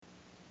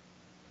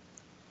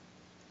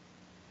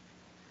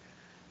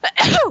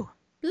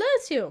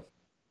bless you.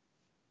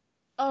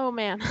 Oh,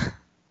 man.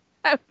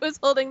 I was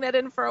holding that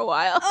in for a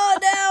while. Oh,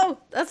 no.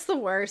 That's the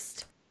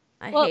worst.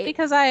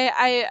 Because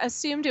I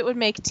assumed it would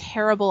make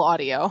terrible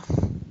audio.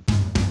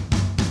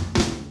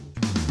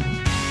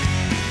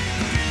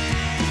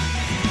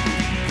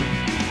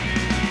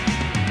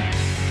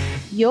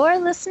 You're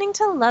listening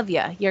to Love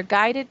Ya, your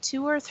guided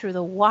tour through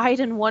the wide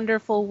and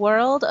wonderful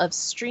world of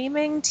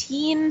streaming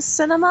teen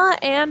cinema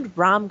and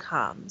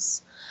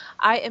rom-coms.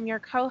 I am your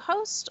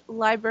co-host,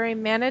 library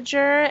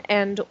manager,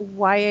 and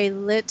YA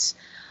lit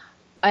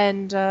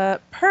and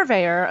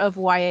purveyor of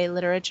YA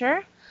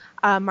literature,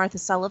 Martha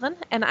Sullivan,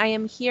 and I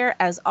am here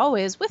as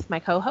always with my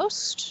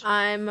co-host.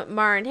 I'm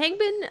Maren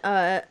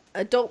Hagman,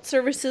 adult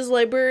services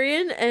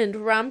librarian and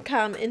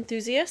rom-com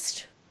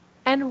enthusiast.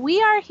 And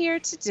we are here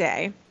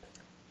today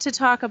to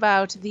talk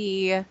about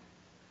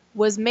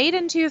was made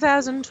in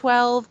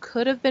 2012,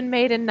 could have been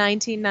made in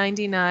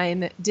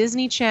 1999,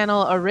 Disney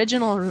Channel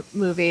original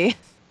movie,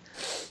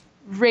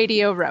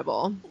 Radio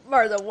Rebel.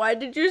 Martha, why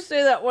did you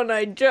say that when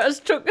I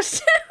just took a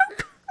sip?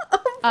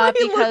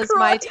 Because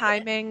my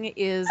timing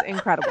is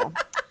incredible.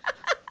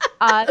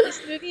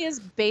 This movie is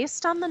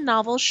based on the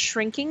novel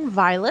Shrinking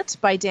Violet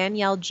by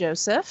Danielle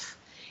Joseph.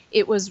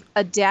 It was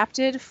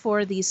adapted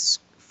for the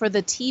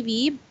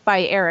TV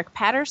by Eric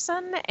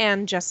Patterson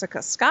and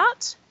Jessica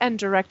Scott, and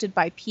directed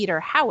by Peter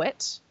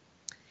Howitt.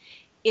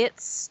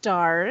 It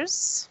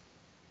stars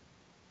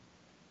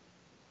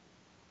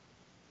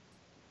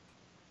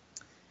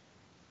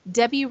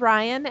Debbie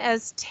Ryan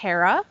as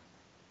Tara,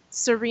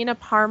 Serena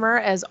Palmer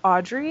as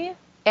Audrey,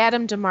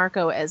 Adam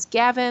DeMarco as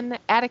Gavin,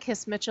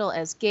 Atticus Mitchell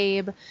as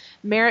Gabe,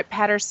 Merritt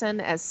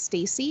Patterson as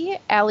Stacy,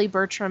 Allie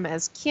Bertram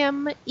as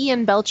Kim,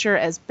 Ian Belcher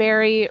as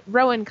Barry,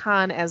 Rowan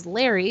Kahn as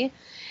Larry,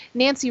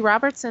 Nancy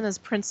Robertson as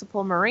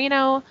Principal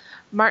Moreno,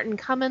 Martin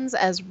Cummins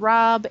as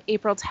Rob,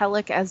 April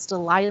Tellick as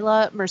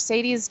Delilah,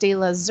 Mercedes de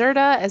la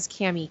Zerda as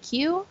Cammie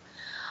Q,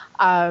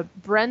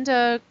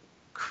 Brenda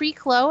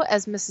Creeklow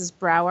as Mrs.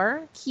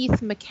 Brower,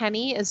 Keith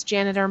McKenney as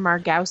Janitor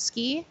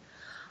Margowski.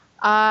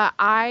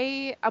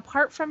 I,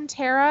 apart from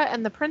Tara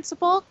and the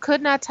principal,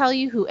 could not tell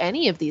you who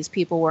any of these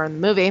people were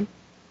in the movie.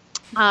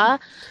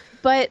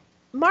 But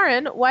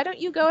Maren, why don't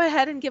you go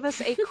ahead and give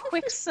us a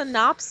quick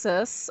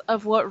synopsis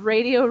of what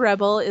Radio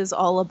Rebel is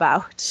all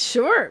about?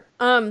 Sure.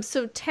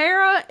 So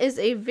Tara is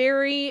a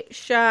very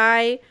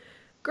shy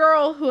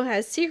girl who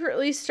has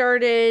secretly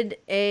started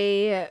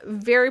a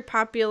very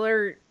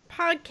popular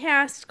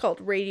podcast called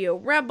Radio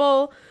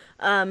Rebel.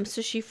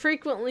 So she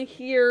frequently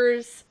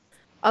hears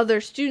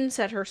other students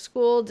at her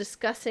school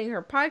discussing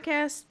her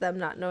podcast, them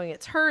not knowing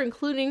it's her,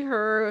 including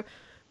her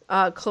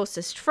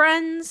closest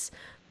friends.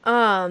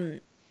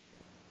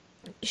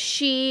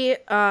 She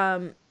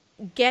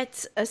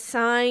gets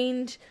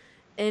assigned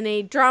in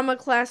a drama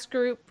class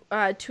group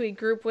to a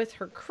group with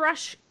her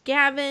crush,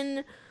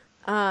 Gavin,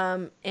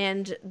 and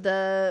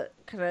the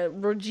kind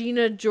of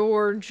Regina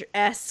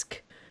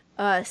George-esque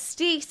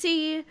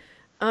Stacy.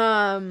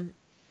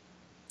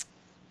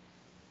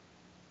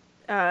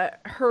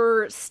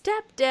 Her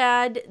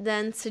stepdad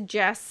then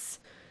suggests,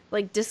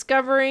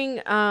 discovering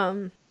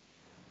Tara's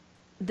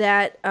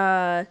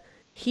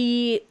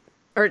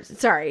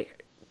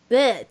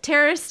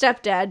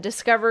stepdad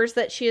discovers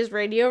that she is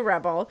Radio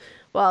Rebel.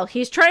 Well,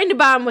 he's trying to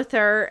bond with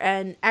her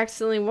and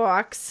accidentally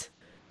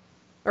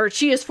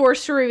she is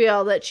forced to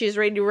reveal that she's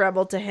Radio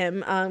Rebel to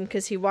him,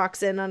 because he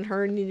walks in on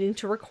her needing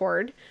to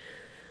record.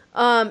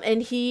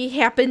 And he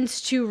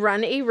happens to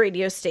run a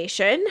radio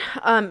station,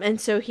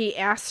 and so he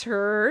asks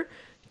her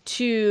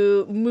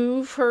to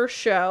move her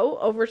show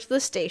over to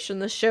the station.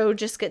 The show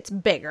just gets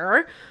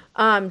bigger.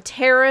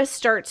 Tara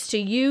starts to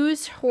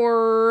use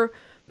her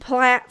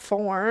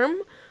platform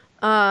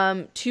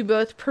to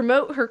both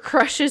promote her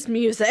crush's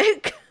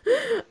music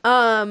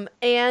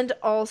and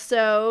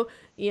also,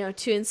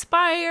 to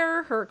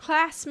inspire her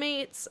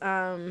classmates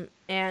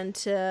and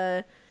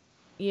to,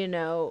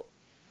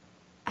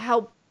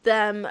 help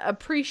them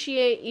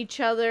appreciate each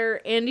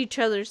other and each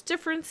other's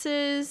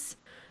differences.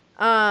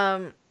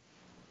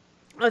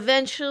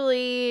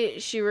 Eventually,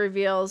 she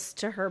reveals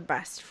to her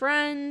best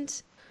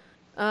friend,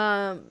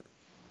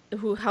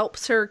 who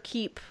helps her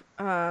keep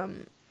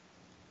her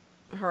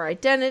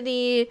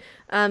identity.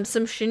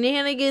 Some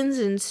shenanigans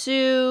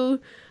ensue,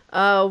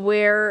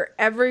 where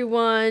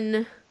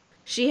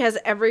she has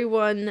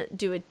everyone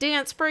do a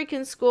dance break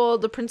in school.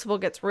 The principal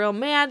gets real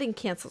mad and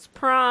cancels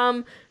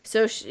prom.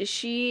 So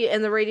she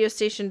and the radio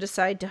station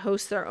decide to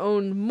host their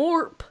own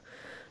MORP.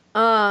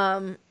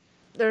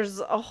 There's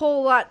a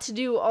whole lot to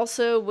do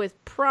also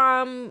with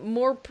prom,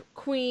 MORP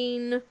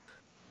queen.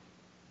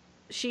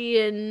 She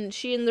and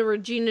the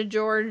Regina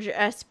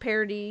George-esque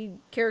parody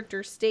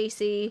character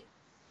Stacy,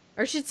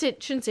 or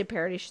shouldn't say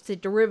parody, should say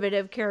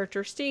derivative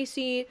character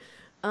Stacy,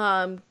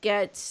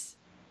 gets,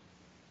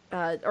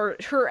 or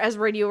her as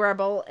Radio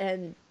Rebel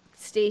and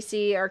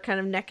Stacy are kind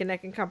of neck and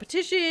neck in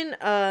competition.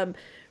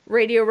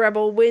 Radio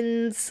Rebel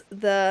wins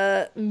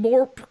the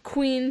MORP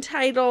Queen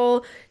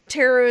title.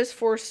 Tara is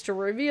forced to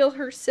reveal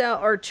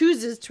herself, or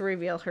chooses to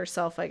reveal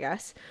herself, I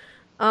guess.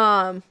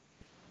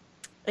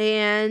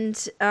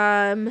 And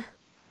oh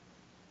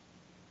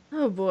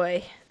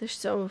boy, there's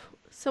so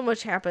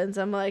much happens.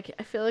 I'm like,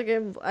 I feel like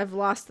I've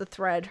lost the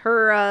thread.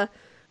 Her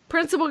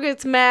principal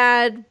gets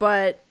mad,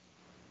 but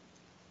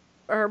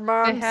her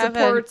mom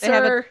supports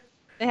her.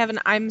 They have an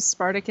I'm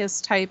Spartacus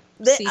type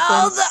sequence.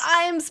 Oh, the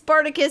I am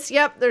Spartacus.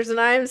 Yep, there's an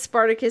I am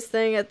Spartacus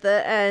thing at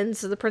the end,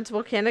 so the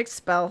principal can't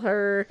expel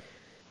her.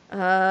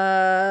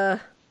 The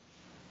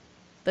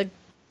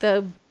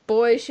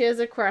boy she has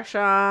a crush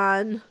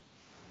on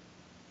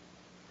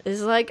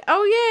is like,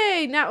 oh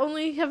yay, not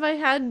only have I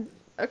had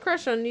a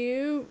crush on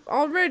you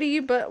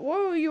already, but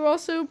whoa, you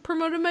also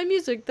promoted my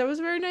music. That was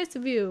very nice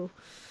of you.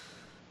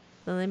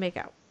 Then they make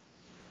out.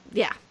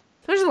 Yeah.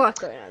 There's a lot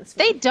going on.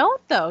 They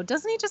don't, though.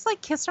 Doesn't he just, like,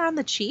 kiss her on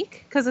the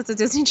cheek? Because it's a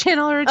Disney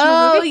Channel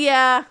original movie? Oh,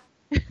 yeah.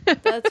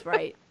 That's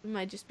right. It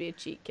might just be a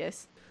cheek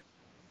kiss.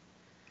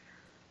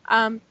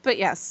 But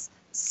yes.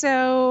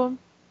 So,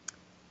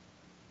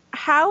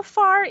 how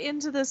far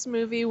into this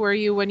movie were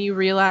you when you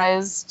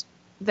realized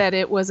that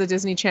it was a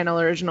Disney Channel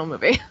original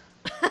movie?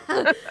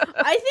 I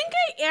think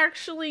I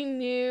actually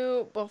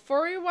knew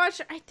before we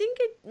watched. I think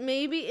it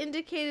maybe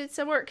indicated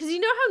somewhere. Because you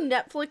know how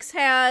Netflix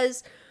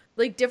has...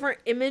 like different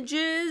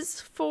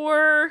images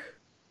for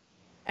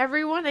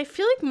everyone. I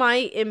feel like my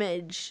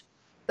image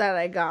that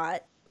I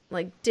got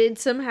like did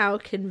somehow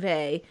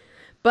convey,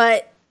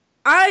 but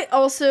I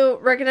also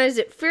recognized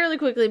it fairly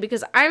quickly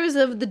because I was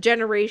of the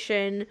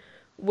generation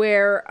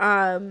where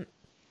I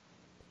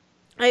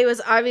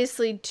was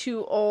obviously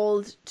too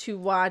old to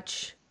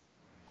watch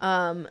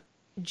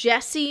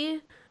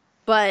Jessie,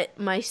 but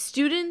my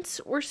students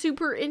were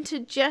super into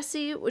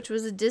Jessie, which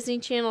was a Disney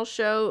Channel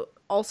show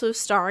also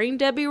starring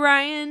Debbie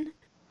Ryan.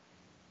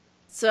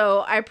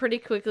 So I pretty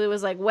quickly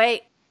was like,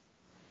 wait,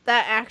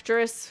 that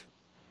actress.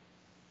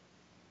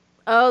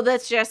 Oh,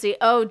 that's Jessie.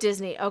 Oh,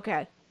 Disney.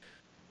 Okay.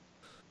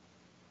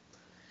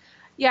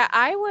 Yeah,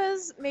 I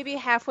was maybe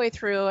halfway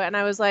through and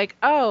I was like,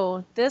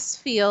 oh, this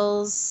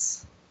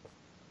feels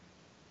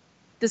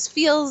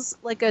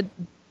like an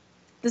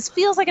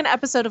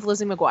episode of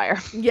Lizzie McGuire.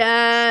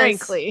 Yes.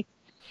 Frankly.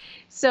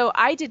 So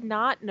I did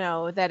not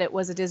know that it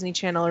was a Disney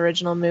Channel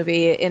original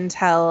movie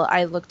until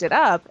I looked it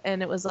up,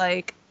 and it was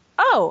like,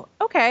 oh,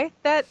 okay,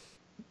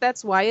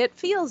 that's why it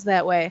feels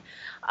that way.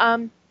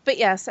 But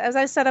yes, as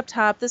I said up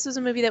top, this was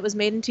a movie that was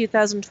made in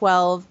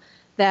 2012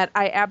 that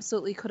I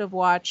absolutely could have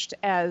watched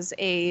as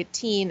a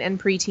teen and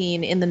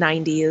preteen in the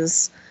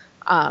 90s.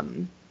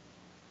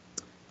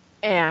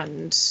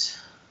 And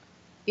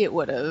it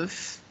would have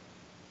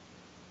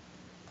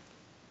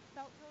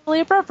felt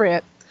totally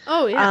appropriate.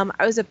 Oh, yeah.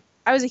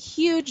 I was a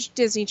huge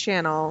Disney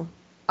Channel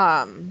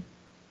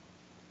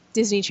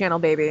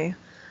baby.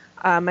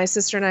 My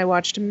sister and I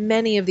watched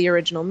many of the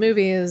original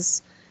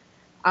movies.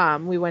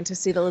 We went to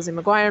see the Lizzie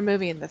McGuire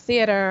movie in the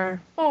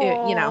theater.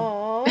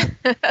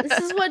 This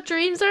is what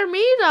dreams are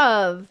made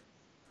of.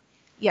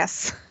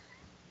 Yes.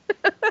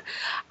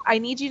 I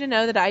need you to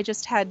know that I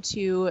just had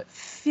to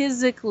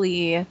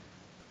physically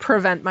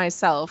prevent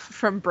myself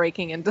from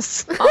breaking into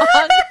song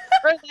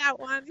for that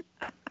one.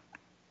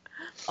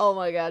 Oh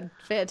my God.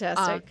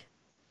 Fantastic.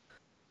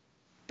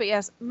 But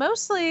yes,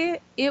 mostly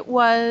it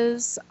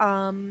was,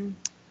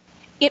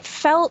 it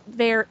felt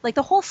very, like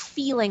the whole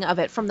feeling of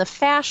it, from the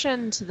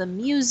fashion to the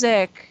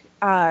music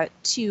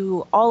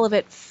to all of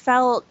it,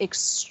 felt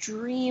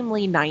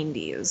extremely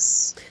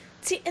 90s.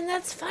 See, and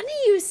that's funny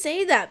you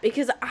say that,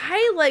 because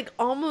I like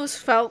almost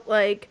felt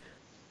like,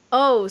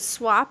 oh,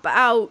 swap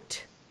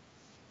out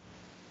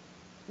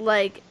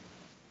like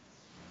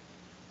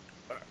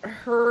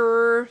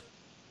her,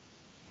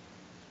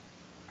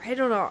 I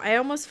don't know, I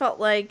almost felt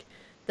like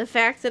the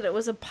fact that it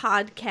was a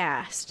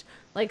podcast,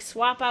 like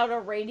swap out a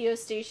radio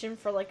station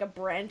for like a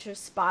branch of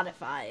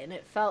Spotify, and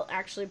it felt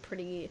actually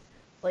pretty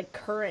like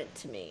current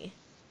to me.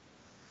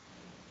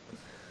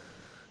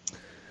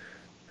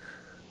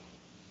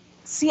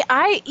 See,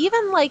 I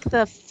even like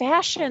the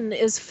fashion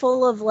is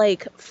full of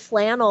like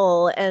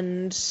flannel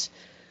and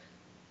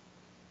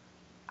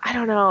I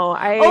don't know.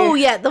 Oh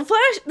yeah, the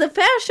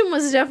fashion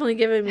was definitely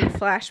giving me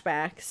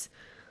flashbacks.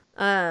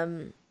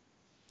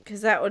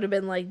 Because that would have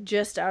been like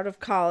just out of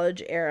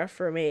college era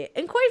for me.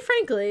 And quite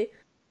frankly,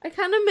 I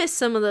kind of miss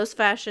some of those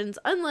fashions,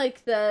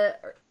 unlike the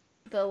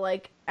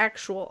like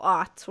actual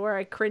aughts where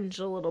I cringed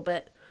a little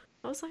bit.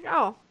 I was like,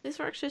 oh, these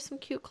were actually some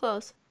cute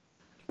clothes.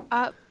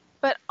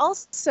 But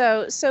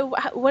also, so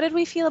what did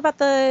we feel about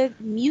the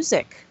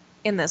music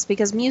in this?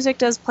 Because music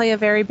does play a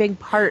very big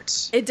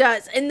part. It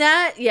does. And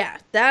that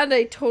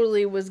I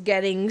totally was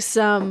getting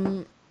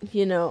some,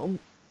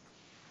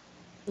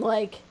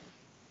 like,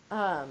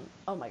 oh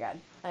my God,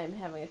 I'm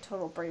having a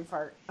total brain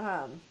fart.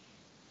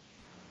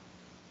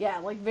 Yeah,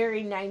 like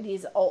very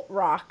 90s alt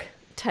rock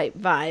type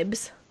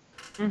vibes.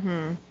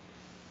 Mm-hmm.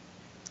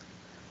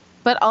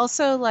 But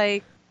also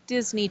like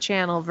Disney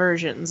Channel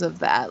versions of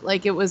that.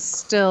 Like it was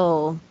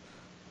still...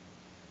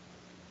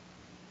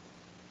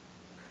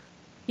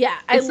 Yeah,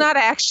 it's not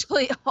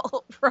actually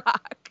alt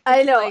rock.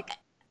 I know,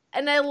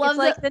 and I love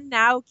like the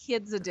Now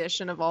Kids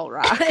edition of alt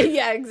rock.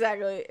 Yeah,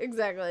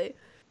 exactly.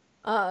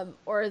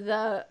 Or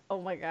the,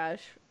 oh my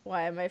gosh,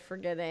 why am I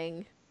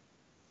forgetting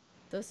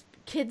those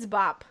Kids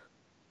Bop?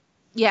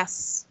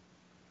 Yes.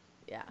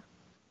 Yeah.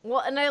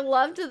 Well, and I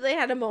loved that they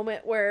had a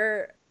moment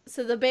where,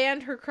 so the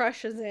band her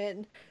crush is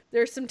in,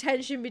 there's some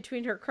tension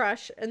between her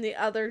crush and the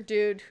other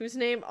dude whose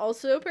name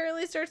also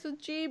apparently starts with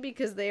G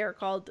because they are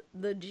called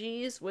the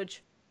G's,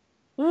 which,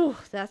 ooh,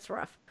 that's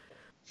rough.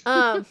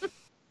 And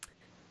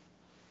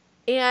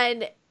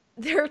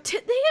they have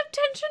tension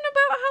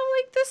about how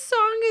like this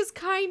song is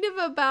kind of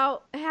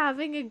about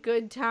having a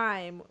good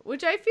time,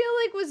 which I feel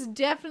like was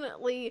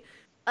definitely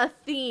a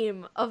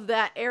theme of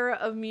that era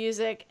of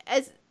music.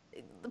 As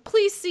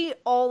please see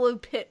all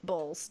of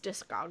Pitbull's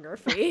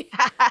discography.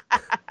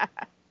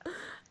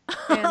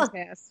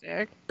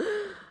 Fantastic.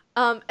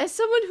 As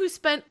someone who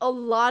spent a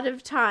lot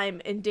of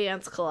time in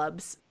dance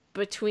clubs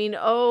between,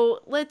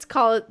 let's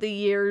call it the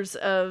years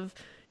of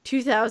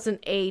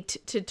 2008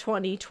 to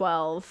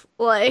 2012,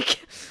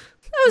 like,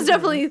 that was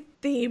definitely a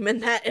theme in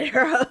that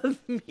era of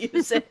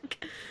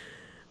music.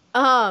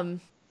 But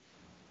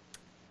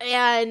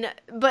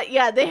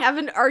yeah, they have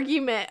an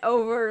argument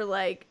over,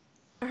 like,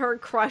 her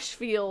crush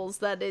feels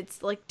that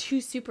it's, like,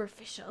 too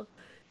superficial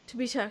to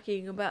be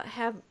talking about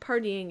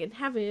partying and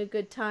having a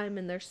good time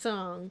in their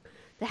song.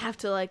 They have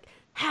to, like,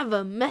 have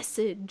a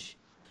message.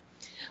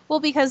 Well,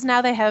 because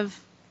now they have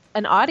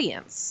an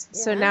audience.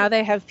 Yeah. So now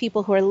they have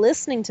people who are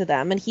listening to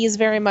them. And he's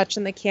very much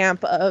in the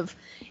camp of,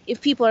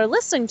 if people are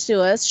listening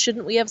to us,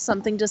 shouldn't we have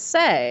something to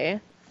say?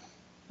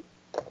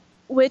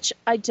 Which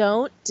I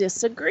don't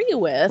disagree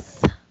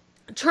with.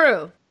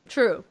 True.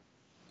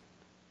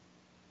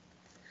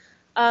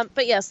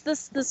 But yes,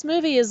 this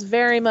movie is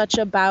very much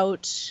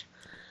about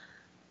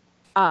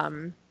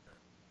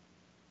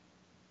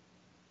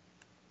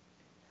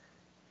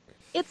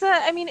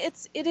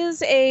it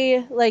is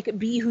a like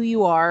be who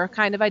you are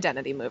kind of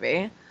identity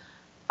movie.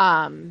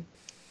 And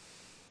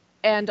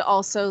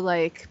also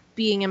like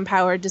being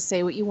empowered to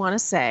say what you want to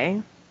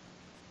say.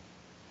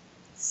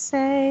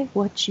 Say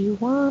what you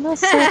want to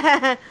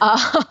say.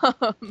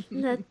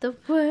 Let the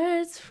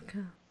words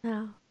come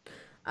out.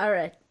 All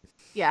right.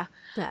 Yeah.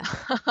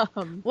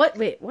 What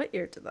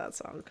year did that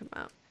song come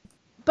out?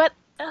 But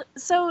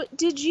so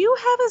did you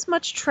have as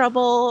much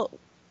trouble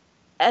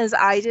as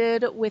I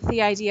did with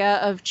the idea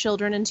of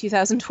children in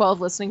 2012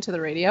 listening to the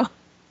radio?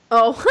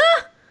 Oh,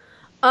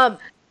 I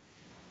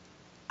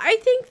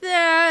think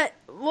that,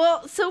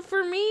 well, so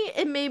for me,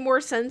 it made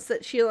more sense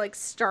that she, like,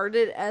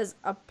 started as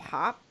a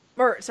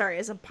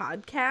as a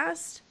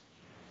podcast,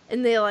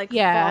 and they, like,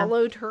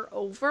 followed her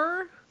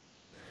over.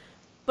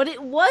 But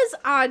it was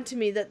odd to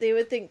me that they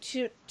would think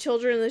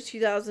children in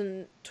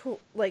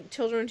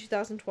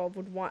 2012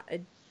 would want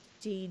a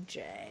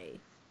DJ.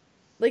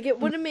 Like,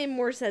 it would have made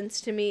more sense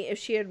to me if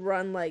she had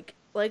run, like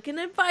an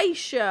advice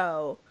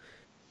show,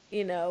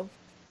 you know?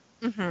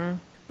 Mm-hmm.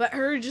 But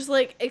her just,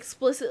 like,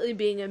 explicitly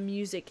being a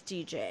music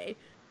DJ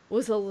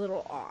was a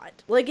little odd.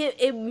 Like,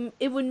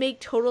 it would make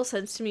total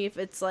sense to me if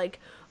it's like,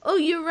 oh,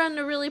 you run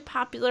a really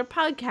popular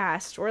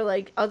podcast where,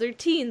 like, other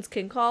teens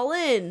can call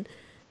in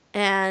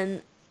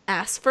and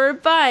ask for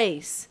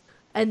advice.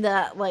 And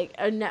that, like,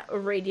 a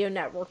radio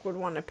network would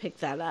want to pick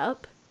that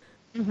up.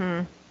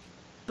 Mm-hmm.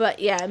 But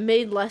yeah, it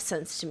made less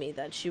sense to me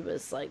that she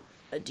was like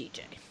a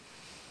DJ.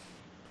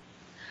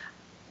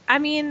 I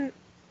mean,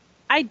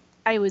 I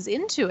was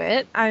into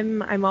it.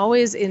 I'm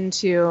always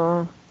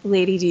into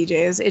lady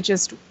DJs. It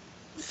just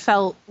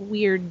felt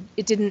weird.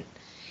 It did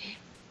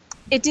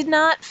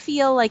not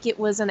feel like it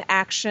was an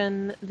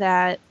action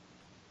that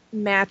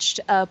matched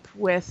up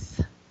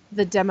with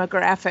the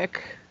demographic.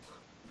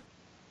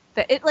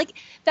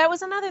 That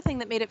was another thing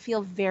that made it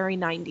feel very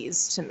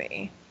 90s to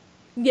me.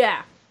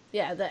 Yeah.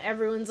 Yeah, that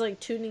everyone's,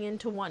 like, tuning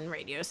into one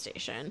radio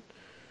station.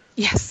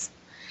 Yes.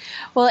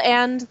 Well,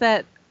 and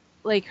that,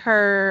 like,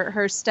 her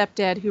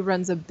stepdad, who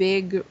runs a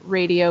big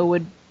radio,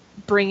 would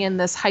bring in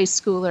this high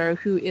schooler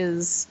who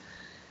is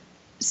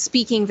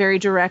speaking very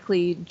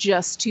directly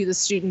just to the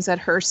students at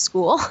her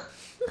school.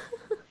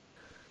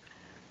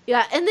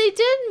 Yeah, and they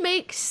did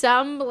make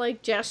some,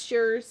 like,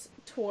 gestures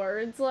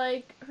towards,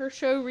 like, her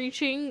show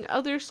reaching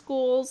other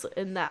schools,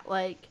 and that,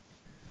 like,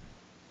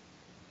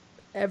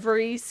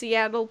 every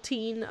Seattle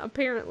teen,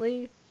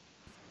 apparently,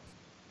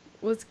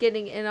 was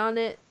getting in on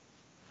it.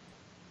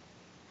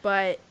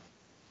 But,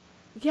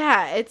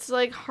 yeah, it's,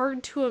 like,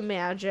 hard to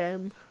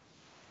imagine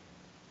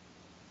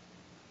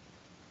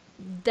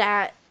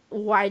that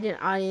wide an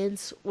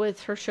audience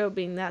with her show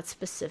being that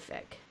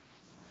specific.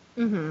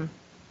 Mm-hmm.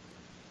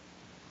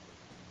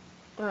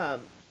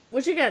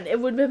 Which, again, it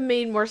would have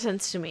made more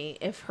sense to me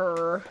if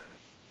her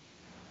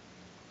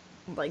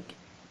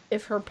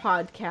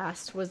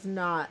podcast was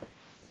not,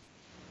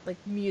 like,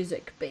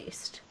 music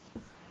based.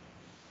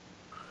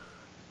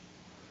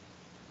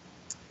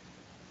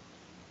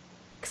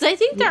 Because I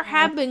think there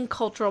have been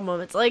cultural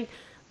moments, like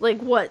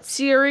what,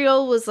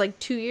 Serial was like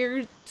 2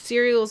 years.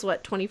 Serial was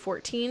what,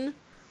 2014?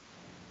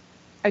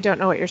 I don't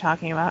know what you're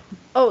talking about.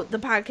 Oh, the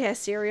podcast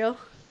Serial.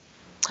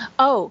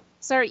 Oh,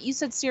 sorry, you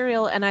said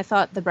cereal and I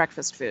thought the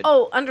breakfast food.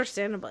 Oh,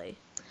 understandably.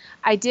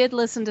 I did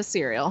listen to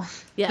Serial.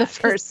 Yeah,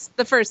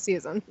 the first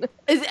season.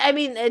 I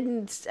mean,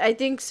 and I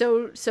think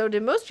so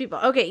did most people.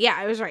 Okay, yeah,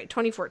 I was right.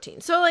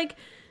 2014. So like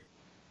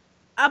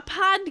a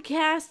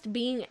podcast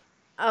being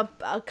a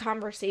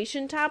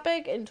conversation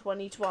topic in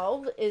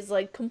 2012 is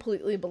like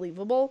completely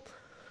believable.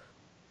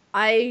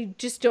 I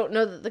just don't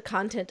know that the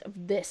content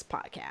of this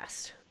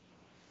podcast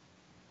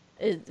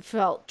it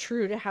felt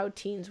true to how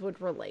teens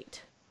would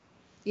relate.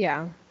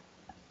 Yeah.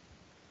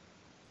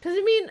 Because,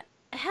 I mean,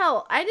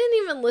 hell, I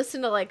didn't even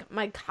listen to, like,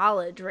 my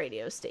college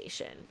radio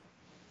station.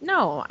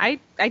 No, I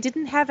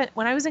didn't have it.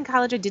 When I was in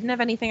college, I didn't have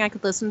anything I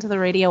could listen to the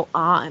radio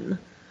on.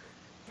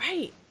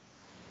 Right.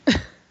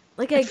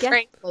 Like, I guess...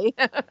 Frankly.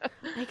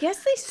 I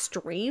guess they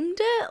streamed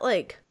it,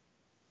 like...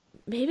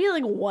 Maybe,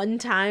 like, one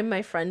time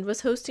my friend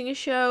was hosting a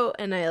show,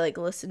 and I, like,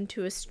 listened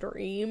to a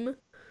stream.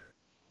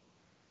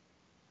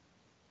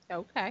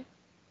 Okay.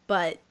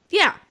 But,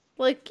 yeah.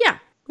 Like, yeah.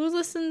 Who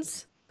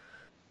listens...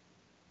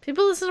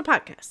 People listen to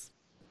podcasts.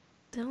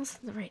 They don't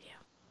listen to the radio.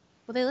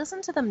 Well, they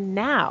listen to them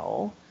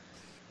now.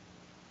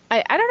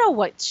 I don't know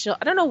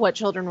what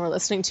children were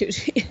listening to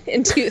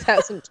in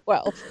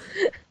 2012.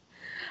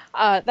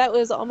 That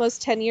was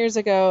almost 10 years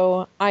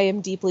ago. I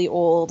am deeply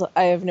old.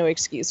 I have no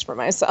excuse for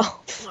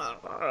myself.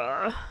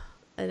 I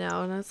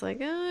know, and I was like,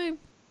 I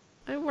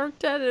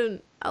worked at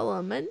an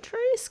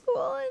elementary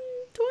school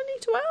in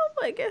 2012.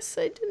 I guess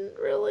I didn't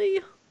really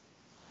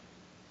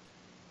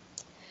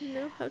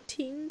know how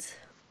teens...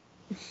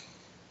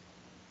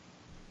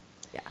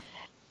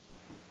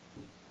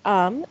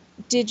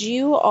 Did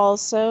you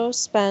also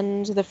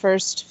spend the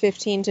first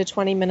 15 to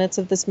 20 minutes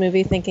of this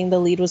movie thinking the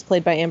lead was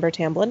played by Amber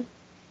Tamblyn?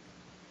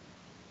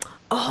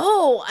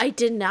 Oh, I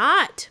did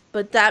not,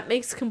 but that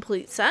makes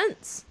complete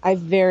sense. I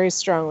very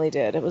strongly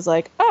did. It was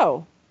like,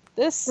 oh,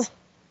 this...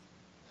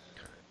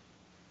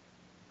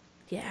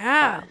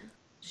 Yeah,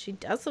 she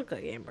does look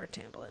like Amber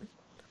Tamblyn.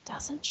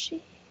 Doesn't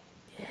she?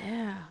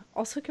 Yeah.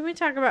 Also, can we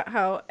talk about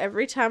how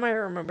every time I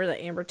remember that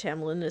Amber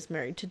Tamblyn is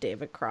married to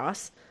David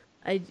Cross,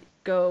 I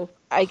get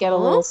a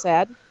little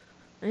sad.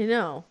 I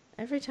know.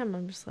 Every time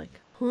I'm just like,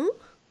 huh?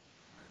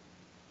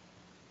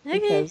 Okay.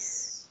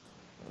 Because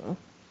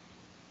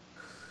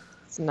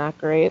it's not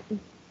great.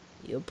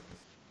 Yup.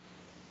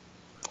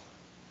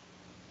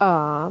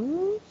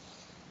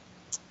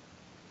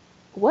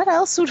 What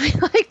else would we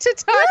like to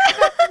talk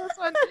about for this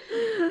one?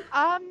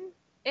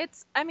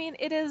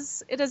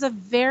 It is a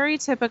very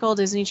typical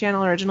Disney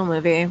Channel original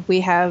movie.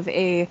 We have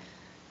a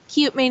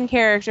cute main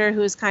character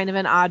who is kind of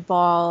an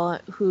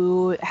oddball,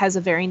 who has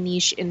a very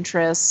niche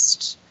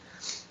interest,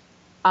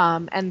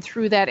 and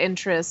through that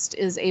interest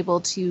is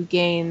able to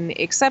gain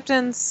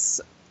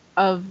acceptance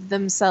of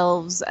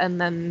themselves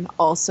and then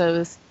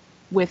also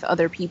with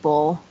other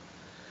people.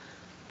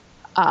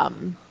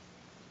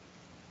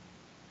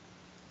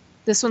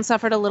 This one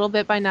suffered a little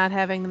bit by not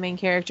having the main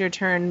character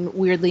turn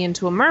weirdly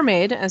into a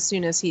mermaid as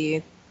soon as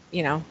he,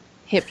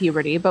 hit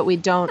puberty, but we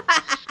don't...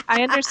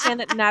 I understand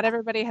that not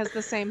everybody has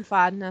the same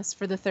fondness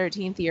for the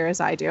 13th year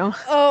as I do.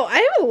 Oh, I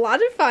have a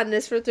lot of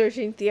fondness for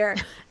 13th year.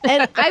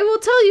 And I will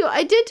tell you,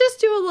 I did just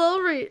do a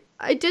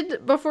little...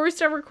 before we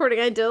start recording,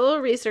 I did a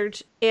little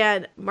research,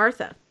 and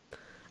Martha,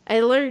 I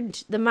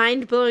learned the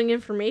mind-blowing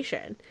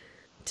information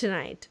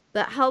tonight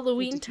that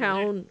Halloween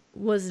Town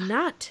was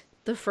not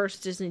the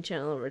first Disney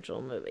Channel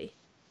original movie.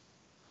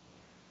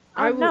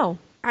 No.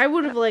 I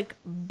would have,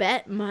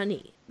 bet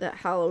money that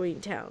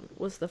Halloween Town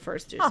was the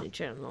first Disney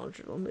Channel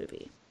original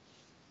movie.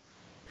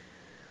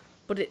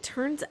 But it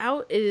turns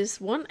out it is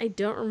one I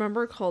don't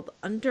remember called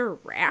Under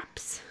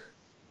Wraps.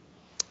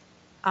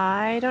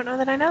 I don't know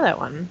that I know that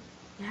one.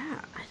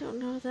 Yeah, I don't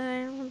know that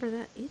I remember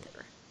that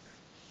either.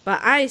 But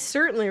I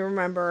certainly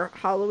remember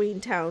Halloween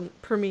Town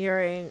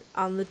premiering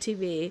on the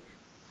TV,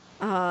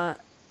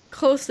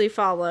 closely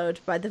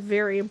followed by the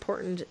very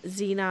important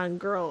Xenon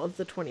Girl of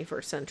the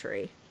 21st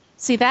Century.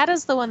 See, that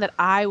is the one that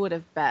I would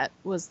have bet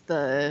was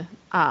the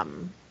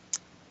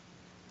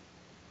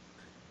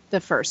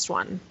first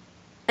one.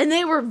 And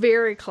they were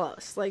very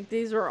close.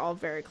 These were all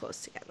very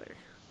close together.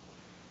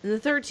 And the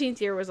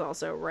 13th year was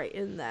also right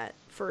in that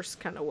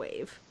first kind of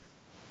wave.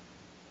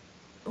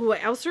 Oh,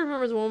 I also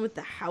remember the one with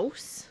the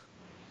house.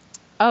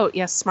 Oh,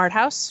 yes, Smart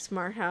House.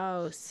 Smart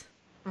House.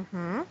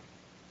 Mm-hmm.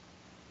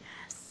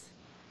 Yes.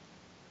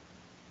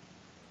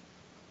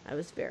 I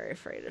was very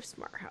afraid of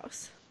Smart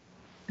House.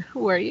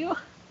 Were you?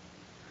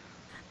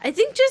 I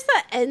think just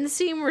that end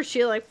scene where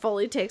she,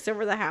 fully takes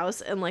over the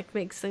house and,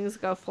 makes things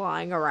go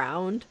flying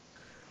around.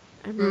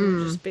 I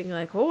remember just being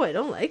like, oh, I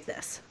don't like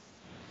this.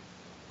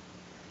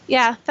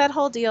 Yeah, that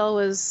whole deal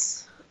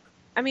was...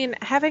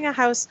 having a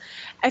house...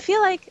 I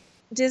feel like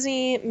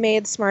Disney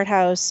made Smart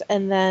House,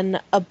 and then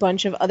a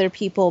bunch of other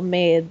people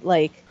made,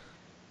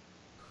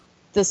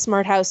 the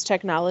Smart House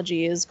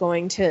technology is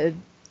going to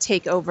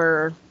take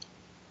over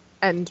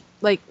and,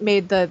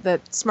 made the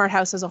Smart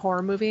House as a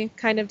horror movie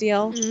kind of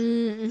deal.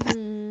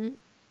 Mm-hmm.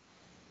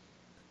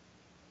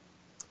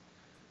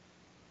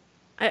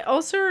 I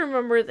also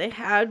remember they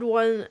had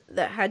one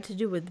that had to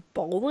do with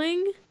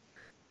bowling.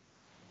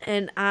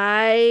 And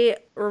I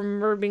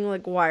remember being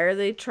like, why are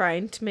they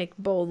trying to make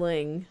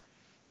bowling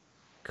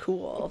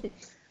cool?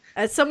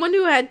 As someone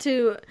who had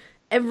to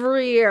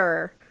every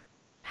year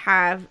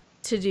have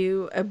to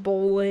do a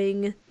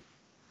bowling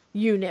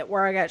unit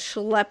where I got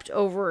schlepped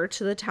over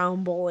to the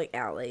town bowling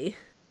alley.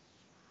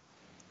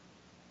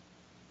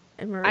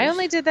 I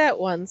only did that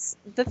once.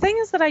 The thing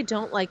is that I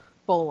don't like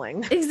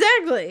bowling.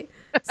 Exactly.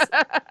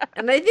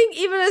 And I think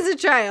even as a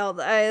child,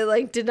 I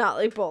like did not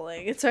like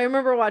bowling. And so I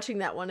remember watching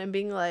that one and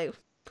being like,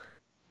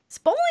 is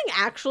bowling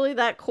actually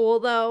that cool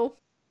though?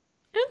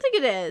 I don't think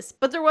it is.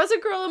 But there was a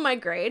girl in my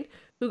grade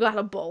who got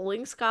a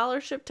bowling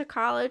scholarship to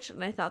college,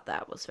 and I thought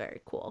that was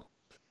very cool.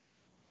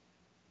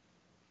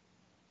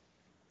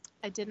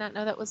 I did not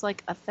know that was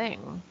like a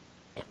thing.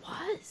 It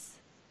was.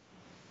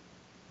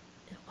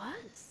 It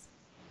was.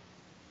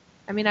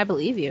 I mean, I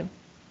believe you.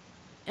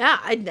 Yeah,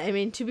 I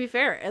mean, to be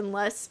fair,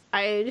 unless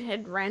I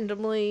had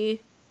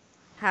randomly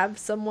have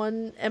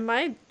someone in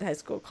my high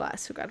school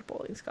class who got a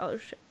bowling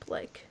scholarship,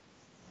 like,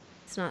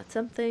 it's not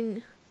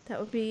something that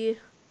would be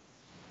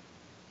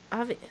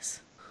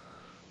obvious.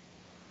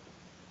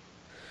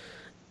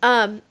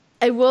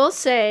 I will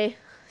say,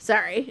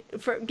 sorry,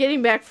 for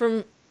getting back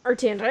from our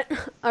tangent,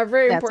 a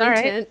very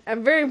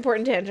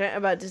important tangent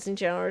about Disney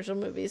Channel original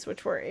movies,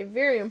 which were a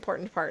very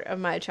important part of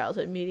my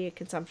childhood media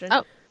consumption.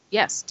 Oh,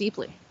 yes,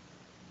 deeply.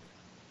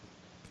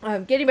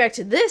 Getting back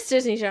to this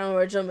Disney Channel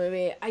original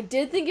movie, I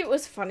did think it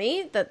was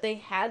funny that they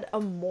had a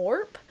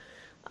Morp,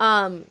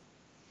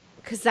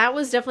 because that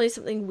was definitely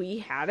something we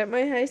had at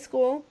my high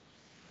school.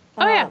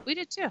 Oh yeah, we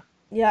did too.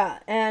 Yeah,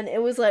 and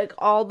it was like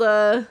all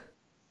the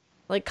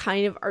like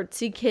kind of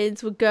artsy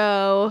kids would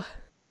go.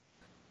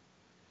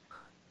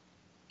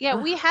 Yeah,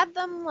 we had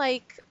them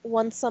like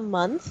once a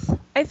month,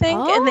 I think,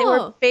 and they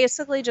were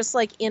basically just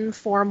like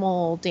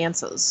informal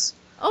dances.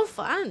 Oh,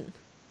 fun.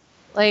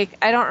 Like,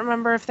 I don't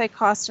remember if they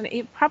cost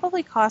it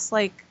probably cost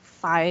like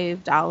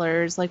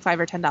 $5, like $5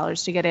 or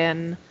 $10 to get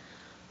in.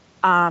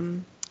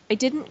 I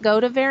didn't go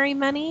to very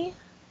many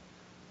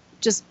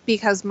just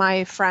because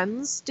my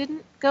friends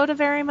didn't go to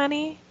very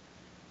many.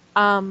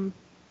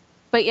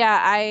 But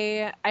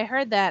yeah, I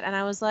heard that and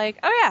I was like,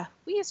 oh yeah,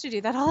 we used to do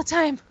that all the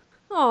time.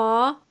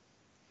 Aw.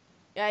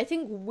 Yeah, I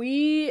think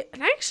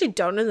and I actually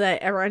don't know that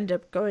I ever ended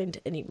up going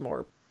to any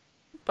more,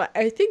 but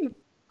I think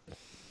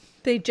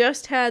they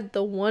just had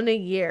the one a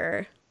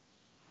year.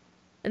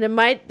 And they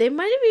might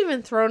have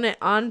even thrown it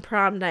on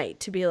prom night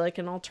to be like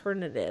an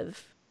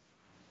alternative.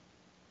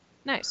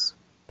 Nice.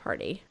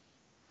 Party.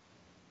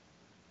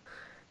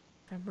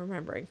 If I'm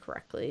remembering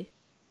correctly.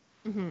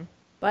 Mm-hmm.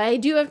 But I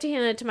do have to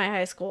hand it to my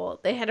high school.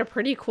 They had a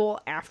pretty cool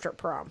after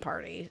prom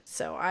party.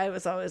 So I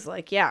was always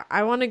like, yeah,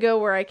 I want to go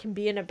where I can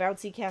be in a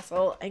bouncy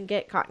castle and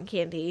get cotton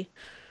candy.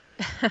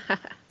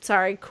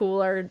 Sorry,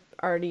 cool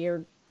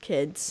artier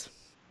kids.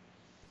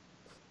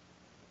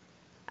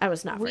 I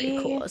was not very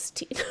cool as a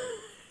teen.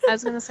 I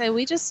was going to say,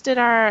 we just did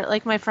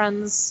my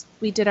friends,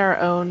 we did our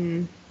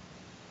own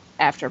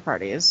after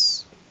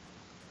parties.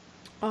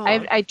 Oh.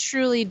 I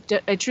truly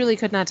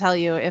could not tell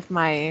you if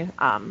my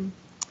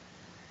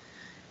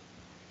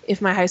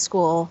high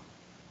school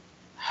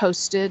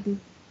hosted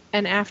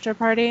an after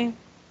party.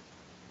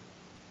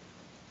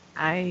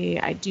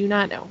 I do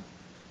not know.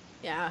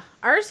 Yeah,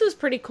 ours was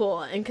pretty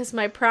cool, and because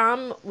my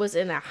prom was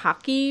in a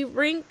hockey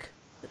rink,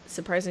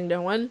 surprising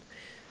no one.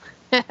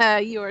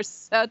 You are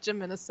such a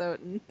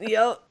Minnesotan.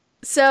 Yep.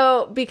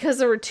 So, because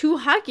there were two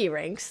hockey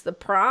rinks, the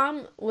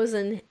prom was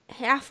in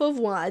half of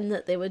one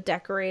that they would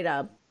decorate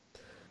up.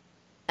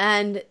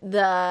 And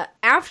the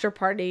after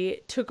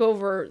party took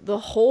over the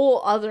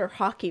whole other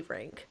hockey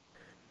rink.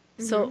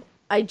 Mm-hmm. So,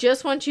 I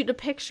just want you to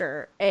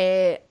picture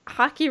a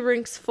hockey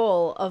rink's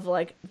full of,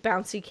 like,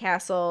 bouncy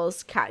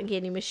castles, cotton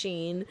candy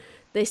machine.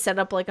 They set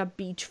up, like, a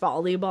beach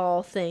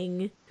volleyball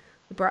thing.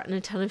 They brought in a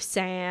ton of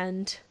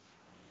sand.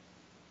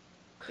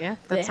 Yeah,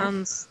 that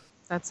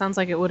sounds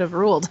like it would have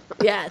ruled.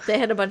 Yeah, they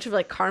had a bunch of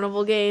like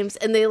carnival games,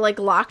 and they like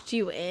locked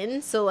you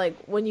in. So like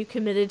when you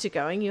committed to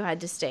going, you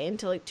had to stay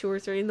until like 2 or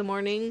 3 in the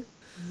morning.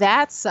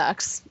 That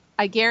sucks.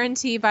 I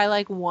guarantee by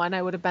like 1,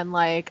 I would have been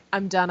like,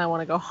 I'm done. I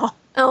want to go home.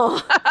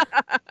 Oh,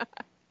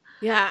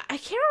 yeah. I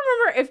can't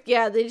remember if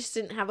they just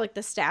didn't have like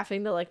the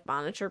staffing to like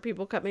monitor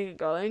people coming and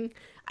going.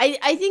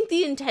 I think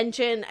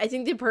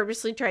they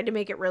purposely tried to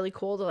make it really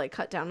cool to like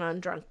cut down on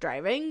drunk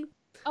driving.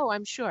 Oh,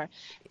 I'm sure.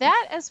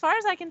 That, as far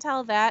as I can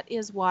tell, that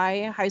is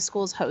why high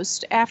schools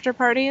host after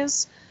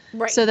parties,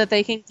 right? So that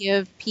they can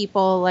give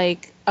people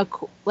like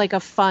a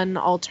fun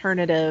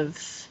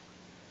alternative,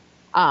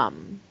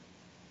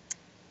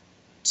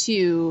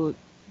 to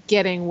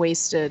getting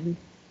wasted,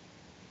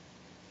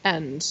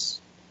 and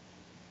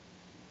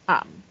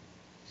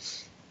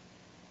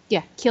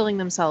killing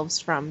themselves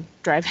from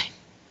driving.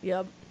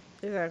 Yep,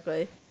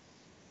 exactly.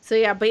 So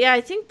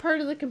I think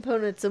part of the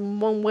components and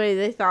one way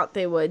they thought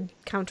they would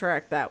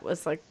counteract that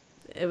was like,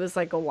 it was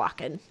like a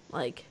walk-in.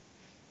 Like,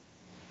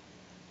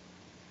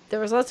 there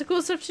was lots of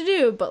cool stuff to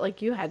do, but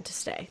like you had to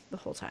stay the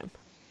whole time.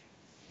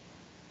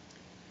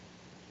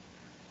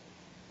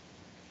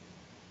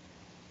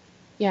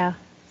 Yeah.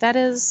 that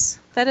is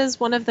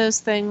one of those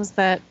things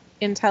that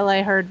until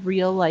I heard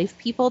real life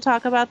people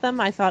talk about them,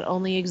 I thought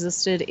only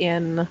existed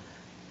in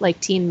like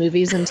teen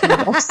movies and teen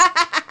books.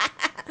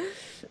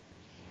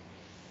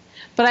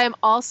 But I am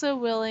also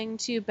willing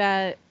to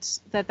bet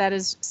that that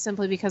is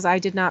simply because I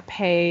did not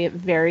pay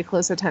very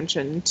close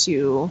attention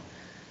to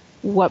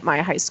what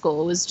my high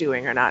school was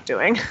doing or not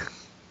doing.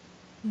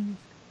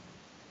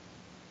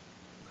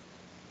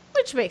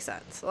 Which makes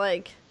sense.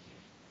 Like,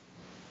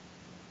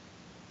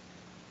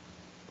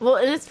 well,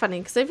 and it's funny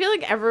because I feel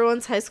like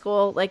everyone's high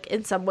school, like,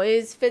 in some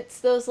ways fits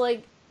those,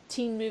 like,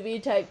 teen movie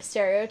type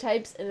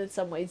stereotypes, and in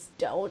some ways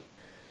don't.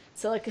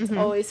 So, like, it's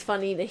always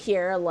funny to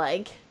hear,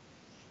 like,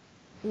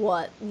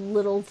 what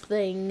little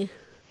thing,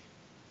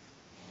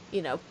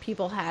 you know,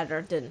 people had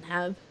or didn't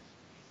have.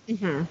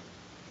 Mm-hmm.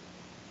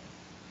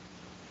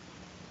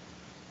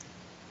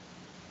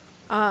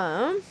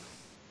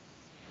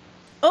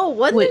 Oh,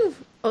 one thing.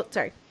 Oh,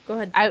 sorry. Go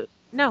ahead.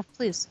 No,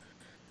 please.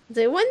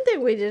 The one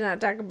thing we did not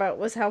talk about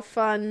was how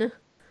fun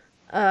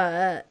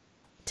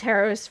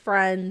Tara's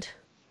friend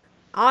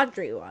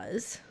Audrey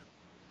was.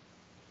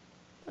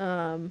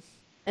 And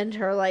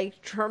her,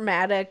 like,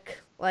 traumatic,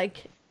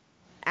 like,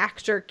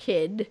 actor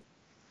kid.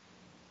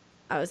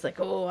 I was like,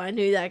 oh, I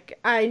knew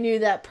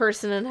that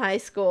person in high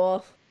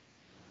school.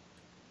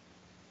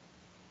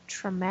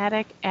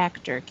 Traumatic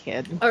actor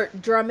kid. Or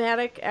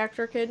dramatic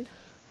actor kid.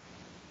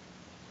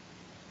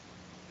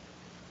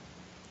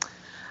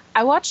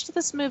 I watched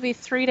this movie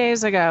 3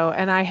 days ago,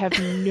 and I have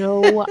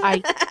no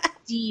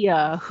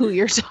idea who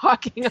you're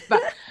talking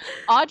about.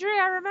 Audrey,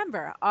 I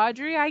remember.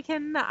 Audrey, I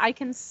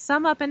can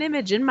sum up an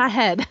image in my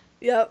head.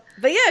 Yep.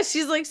 But yeah,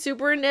 she's like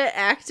super into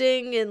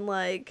acting and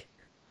like.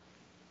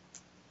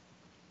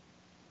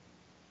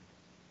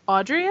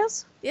 Audrey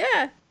is?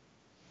 Yeah.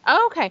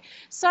 Oh, okay.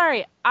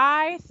 Sorry.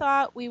 I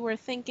thought we were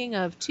thinking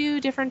of two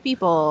different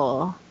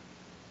people.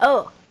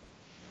 Oh.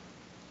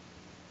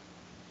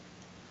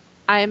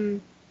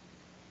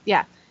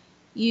 Yeah.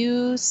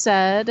 You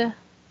said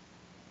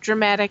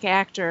dramatic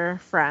actor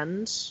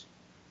friend,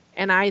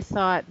 and I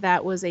thought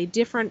that was a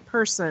different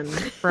person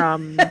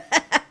from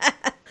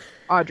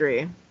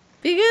Audrey.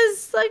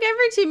 Because, like,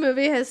 every teen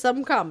movie has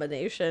some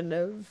combination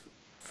of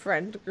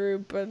friend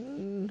group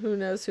and who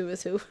knows who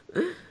is who.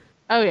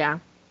 Oh, yeah.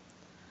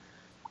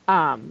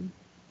 And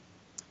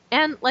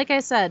like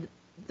I said,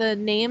 the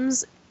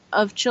names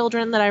of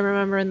children that I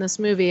remember in this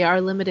movie are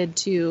limited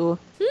to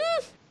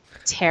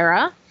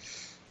Tara,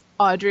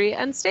 Audrey,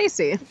 and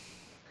Stacy.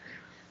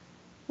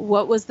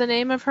 What was the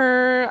name of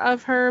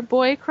her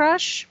boy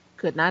crush?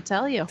 Could not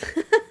tell you.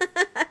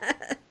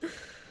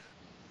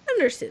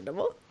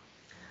 Understandable.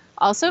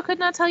 Also could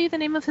not tell you the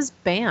name of his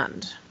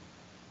band.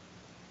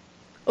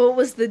 Oh, it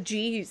was the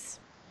G's.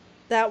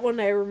 That one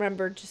I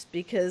remember just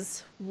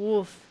because,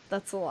 woof,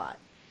 that's a lot.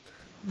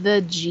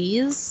 The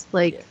G's?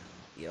 Like,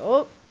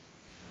 Yup.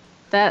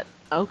 that,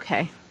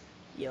 okay.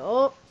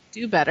 Yup.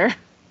 Do better.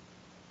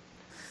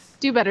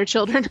 Do better,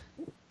 children.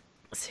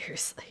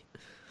 Seriously.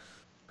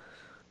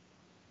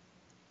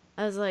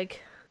 I was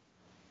like,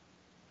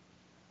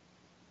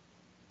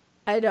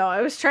 I know,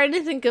 I was trying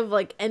to think of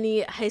like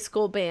any high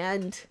school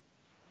band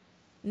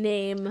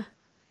name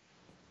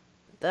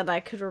that I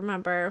could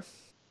remember.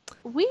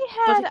 We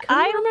But had,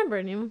 I couldn't remember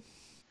anyone.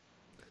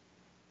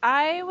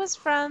 I was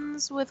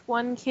friends with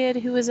one kid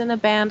who was in a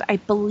band. I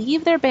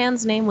believe their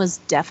band's name was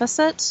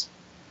Deficit.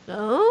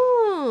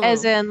 Oh.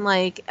 As in,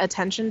 like,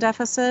 attention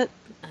deficit.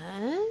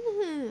 Oh.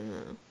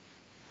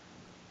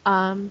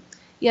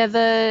 Yeah,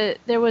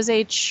 there was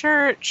a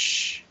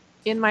church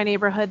in my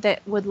neighborhood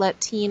that would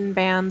let teen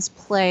bands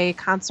play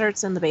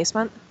concerts in the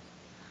basement.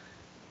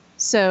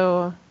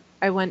 So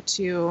I went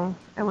to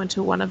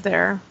one of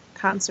their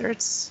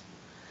concerts.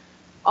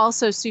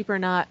 Also super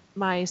not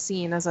my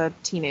scene as a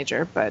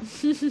teenager, but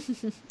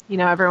you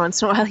know, every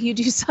once in a while you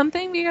do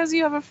something because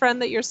you have a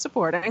friend that you're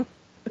supporting.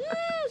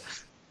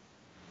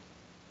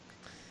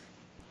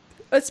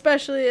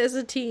 Especially as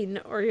a teen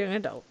or young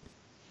adult.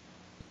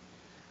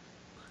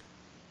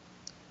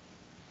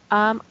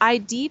 I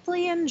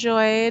deeply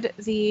enjoyed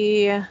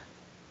the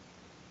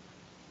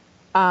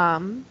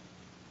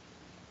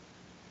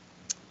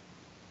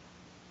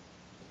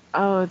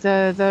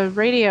the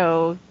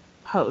radio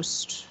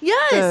host.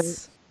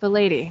 Yes. The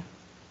lady.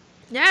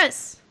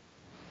 Yes.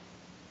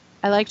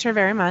 I liked her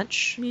very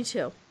much. Me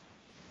too.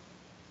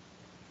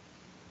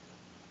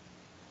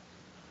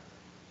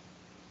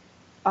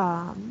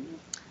 I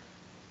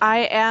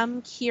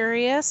am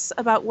curious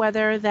about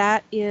whether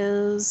that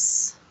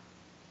is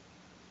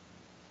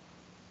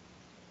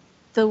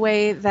the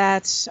way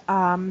that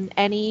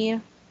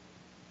any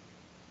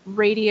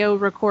radio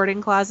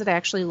recording closet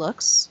actually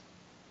looks.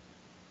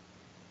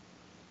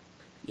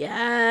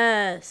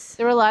 Yes.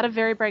 There were a lot of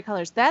very bright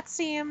colors. That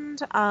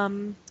seemed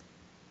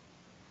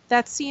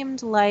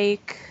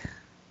like,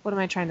 what am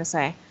I trying to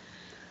say?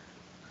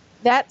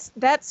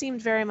 That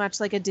seemed very much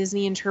like a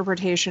Disney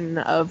interpretation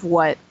of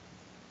what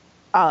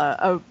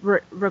a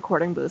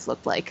recording booth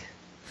looked like.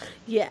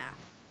 Yeah.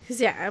 Because,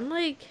 yeah, I'm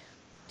like,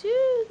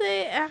 do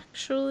they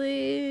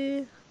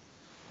actually...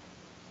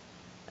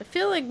 I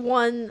feel like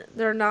one,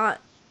 they're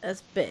not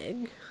as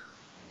big.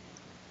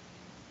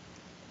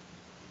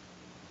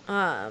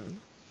 Because,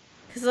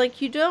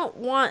 like, you don't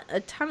want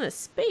a ton of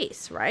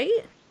space,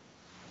 right?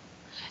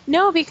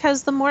 No,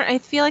 because I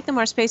feel like the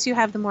more space you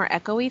have, the more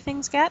echoey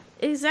things get.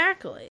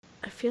 Exactly.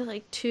 I feel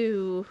like,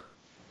 too,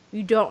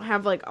 you don't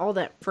have, like, all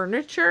that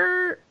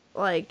furniture.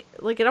 Like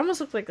it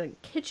almost looks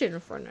like kitchen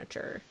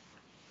furniture.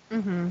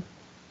 Mm-hmm.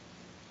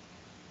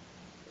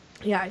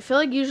 Yeah, I feel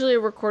like usually a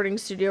recording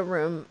studio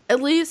room,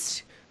 at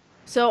least.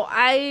 So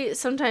I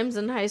sometimes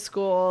in high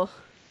school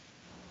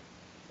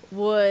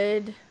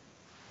would,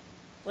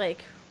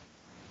 like,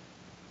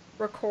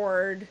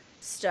 record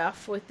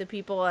stuff with the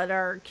people at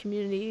our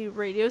community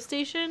radio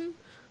station.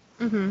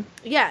 Mm-hmm.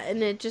 Yeah,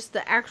 and it just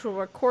the actual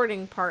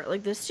recording part,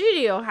 like the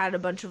studio had a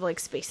bunch of like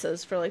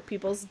spaces for like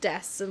people's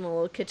desks and a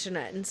little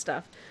kitchenette and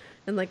stuff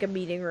and like a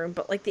meeting room,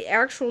 but like the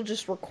actual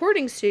just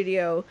recording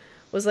studio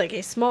was like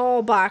a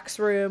small box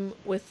room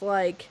with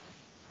like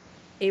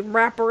a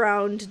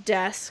wraparound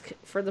desk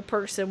for the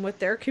person with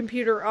their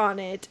computer on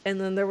it,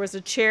 and then there was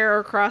a chair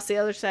across the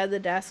other side of the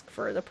desk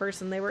for the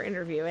person they were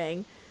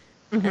interviewing.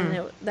 Mm-hmm.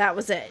 And that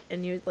was it,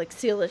 and you'd like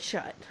seal it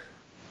shut.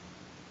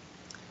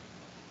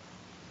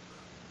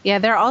 Yeah,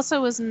 there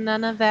also was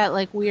none of that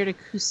like weird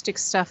acoustic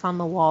stuff on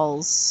the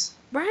walls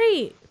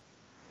Right.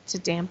 to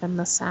dampen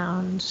the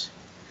sound.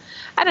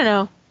 I don't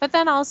know. But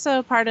then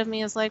also part of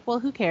me is like, well,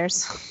 who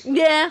cares?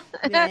 Yeah.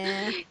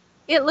 Yeah.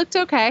 It looked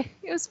okay.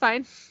 It was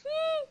fine.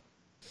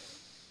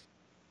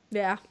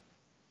 Yeah.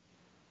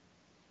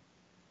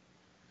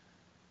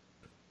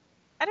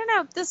 I don't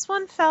know. This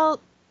one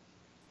felt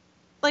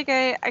like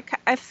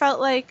I felt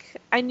like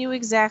I knew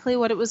exactly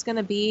what it was going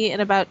to be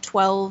in about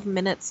 12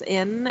 minutes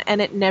in,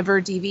 and it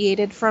never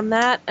deviated from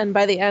that. And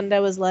by the end, I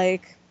was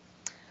like,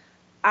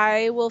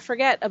 I will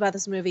forget about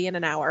this movie in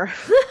an hour.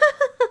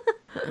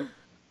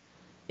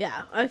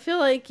 Yeah, I feel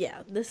like,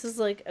 yeah, this is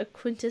like a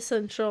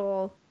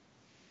quintessential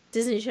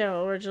Disney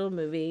Channel original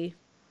movie.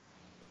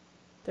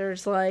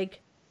 There's like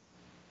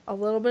a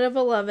little bit of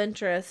a love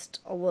interest,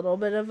 a little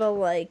bit of a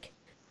like,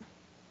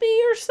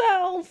 be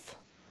yourself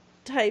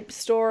type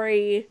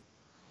story.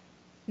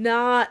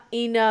 Not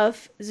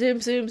enough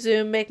zoom, zoom,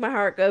 zoom, make my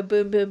heart go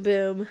boom, boom,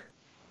 boom.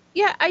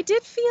 Yeah, I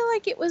did feel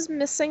like it was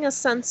missing a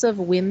sense of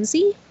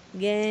whimsy.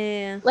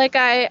 Yeah. Like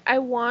I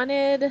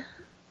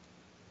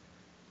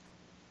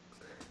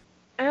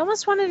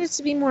almost wanted it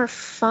to be more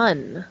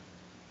fun.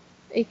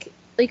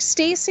 Like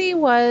Stacy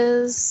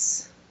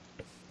was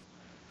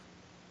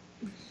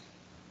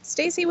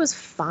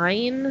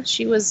fine.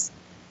 She was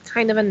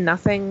kind of a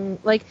nothing.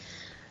 Like,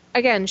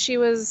 again, she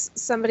was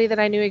somebody that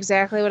I knew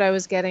exactly what I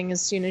was getting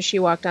as soon as she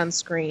walked on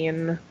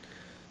screen.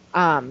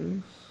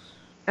 And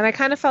I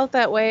kind of felt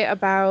that way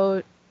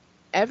about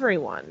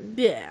everyone.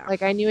 Yeah.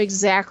 Like, I knew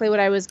exactly what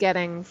I was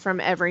getting from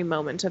every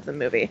moment of the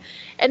movie.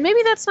 And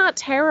maybe that's not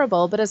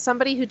terrible, but as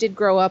somebody who did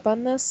grow up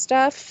on this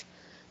stuff,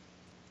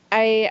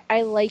 I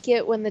like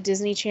it when the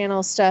Disney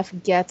Channel stuff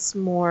gets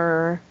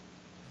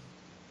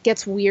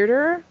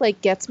weirder,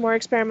 like gets more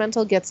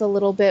experimental, gets a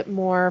little bit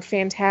more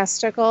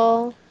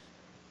fantastical.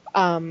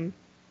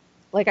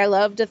 Like I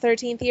loved The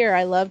 13th Year.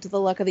 I loved The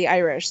Luck of the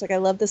Irish. Like I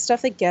love the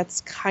stuff that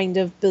gets kind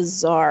of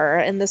bizarre,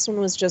 and this one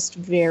was just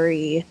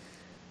very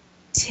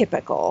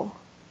typical.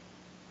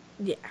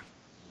 Yeah.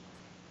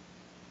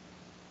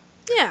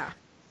 Yeah.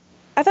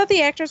 I thought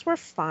the actors were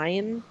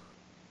fine.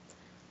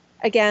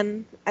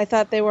 Again, I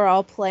thought they were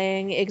all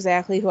playing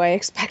exactly who I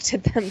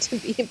expected them to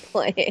be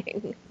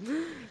playing.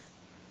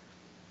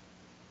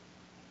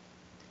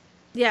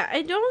 Yeah,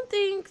 I don't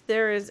think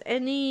there is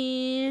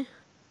any...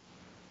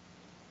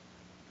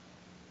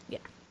 Yeah,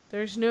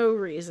 there's no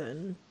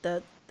reason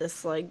that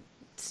this, like,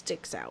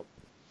 sticks out.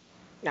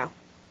 No.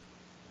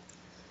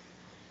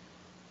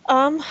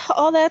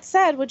 All that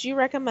said, would you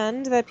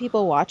recommend that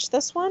people watch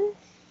this one?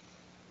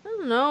 I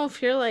don't know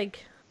if you're,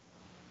 like,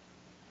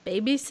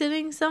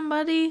 babysitting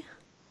somebody.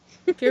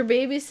 If you're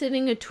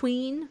babysitting a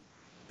tween,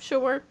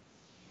 sure.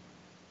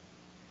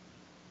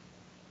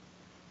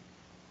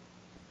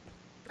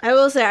 I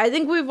will say, I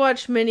think we've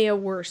watched many a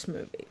worse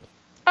movie.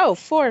 Oh,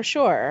 for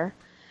sure.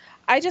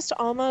 I just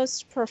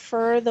almost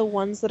prefer the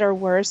ones that are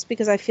worse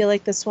because I feel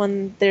like this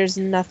one, there's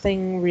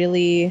nothing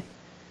really,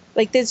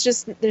 like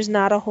there's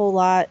not a whole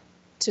lot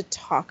to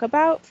talk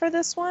about for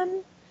this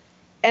one.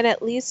 And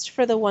at least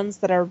for the ones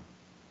that are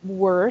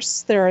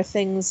worse, there are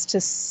things to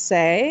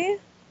say.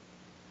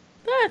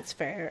 That's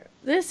fair.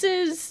 This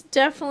is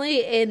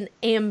definitely an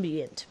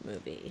ambient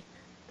movie.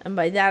 And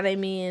by that I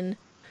mean,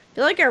 I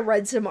feel like I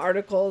read some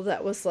article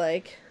that was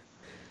like,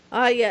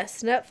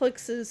 yes,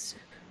 Netflix is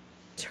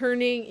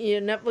turning,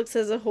 Netflix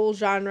has a whole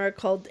genre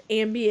called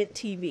ambient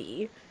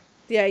TV.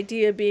 The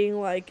idea being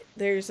like,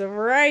 there's a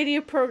variety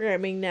of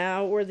programming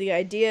now where the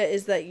idea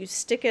is that you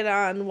stick it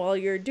on while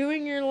you're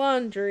doing your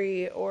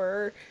laundry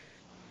or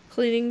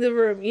cleaning the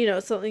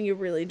room, something you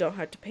really don't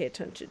have to pay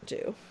attention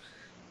to.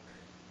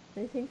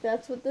 I think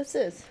that's what this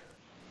is.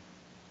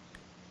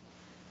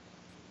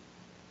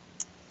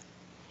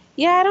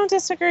 Yeah, I don't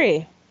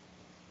disagree.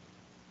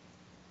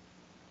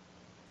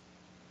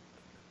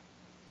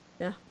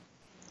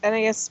 and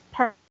I guess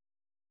part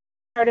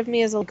of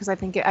me is because I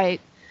think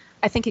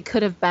it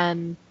could have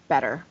been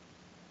better,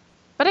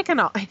 but it can.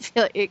 I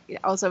feel like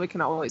it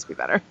can always be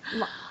better.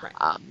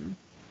 Right.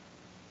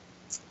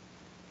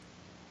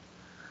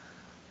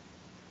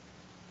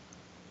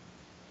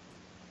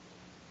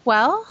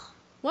 Well,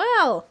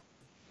 Well,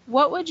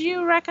 what would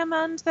you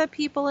recommend that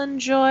people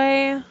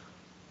enjoy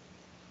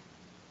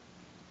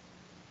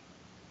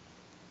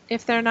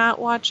if they're not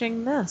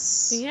watching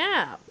this?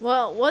 yeah.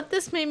 Well, what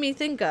this made me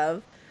think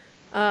of,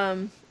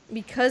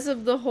 because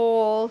of the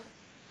whole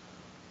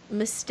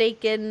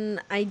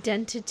mistaken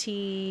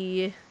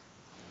identity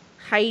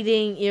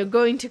hiding,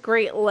 going to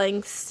great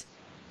lengths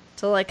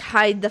to like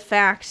hide the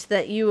fact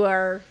that you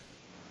are,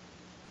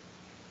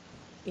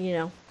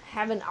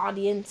 have an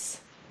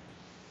audience.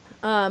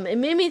 It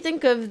made me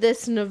think of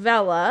this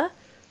novella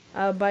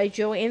by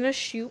Joanna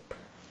Shupe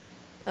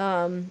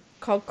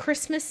called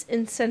Christmas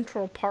in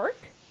Central Park.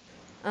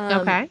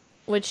 Okay.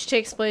 Which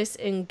takes place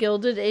in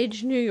Gilded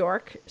Age New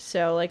York,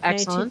 so like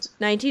Excellent.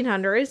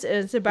 1900s. And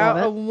it's about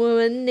Love it. a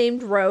woman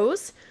named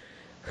Rose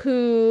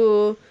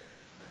who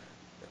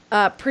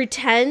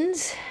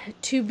pretends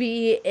to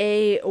be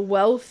a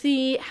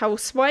wealthy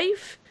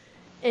housewife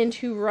and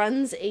who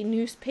runs a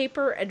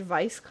newspaper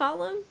advice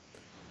column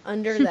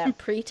under that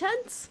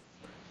pretense.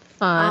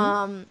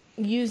 Fun.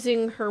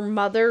 Using her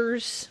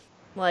mother's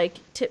like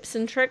tips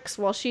and tricks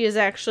while she is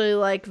actually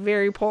like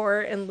very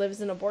poor and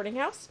lives in a boarding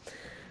house.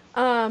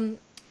 And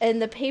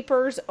the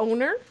paper's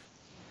owner,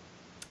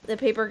 the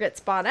paper gets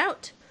bought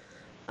out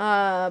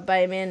by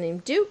a man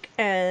named Duke,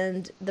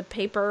 and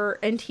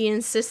he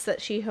insists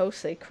that she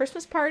hosts a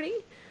Christmas party,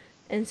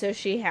 and so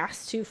she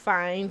has to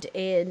find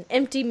an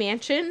empty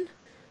mansion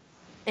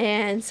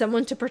and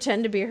someone to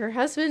pretend to be her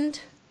husband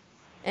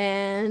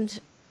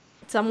and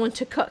someone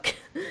to cook.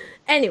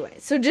 Anyway,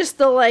 so just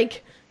the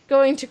like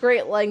going to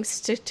great lengths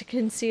to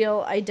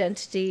conceal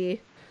identity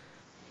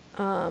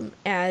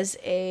as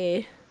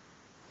a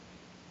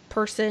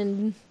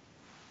person.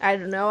 I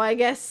don't know, I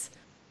guess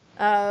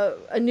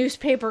a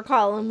newspaper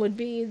column would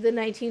be the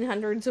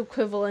 1900s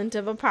equivalent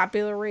of a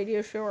popular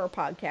radio show or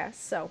podcast.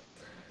 So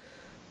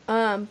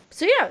yeah,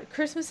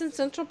 Christmas in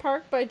Central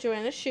Park by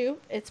Joanna Shupe.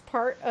 It's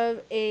part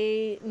of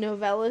a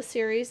novella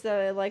series that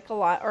I like a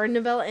lot, or a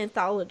novella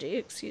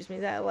anthology,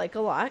 that I like a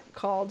lot,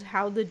 called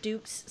How the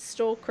Dukes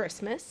Stole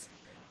Christmas.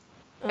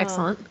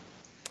 Excellent.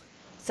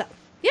 So,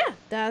 yeah,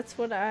 that's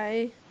what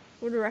I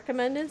would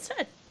recommend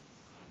instead.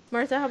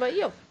 Martha, how about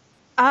you?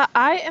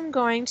 I am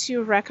going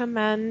to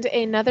recommend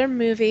another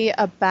movie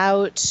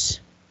about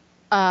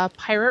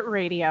pirate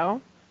radio.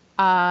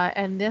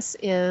 And this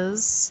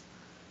is...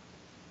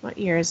 What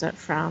year is it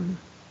from?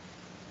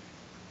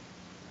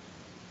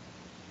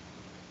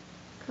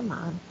 Come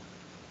on.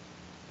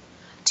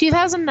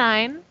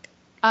 2009,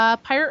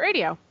 Pirate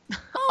Radio.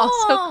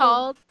 Also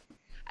called...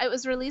 It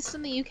was released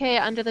in the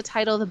UK under the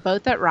title The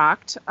Boat That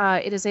Rocked.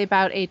 It is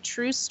about a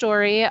true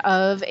story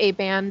of a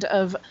band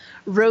of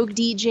rogue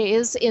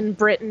DJs in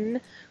Britain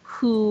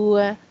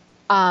who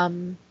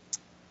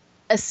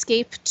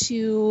escape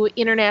to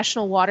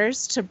international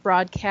waters to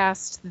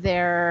broadcast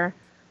their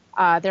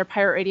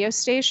pirate radio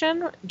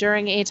station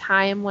during a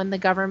time when the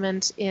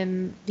government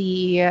in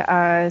the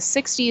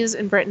 60s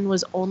in Britain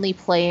was only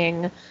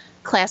playing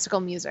classical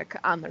music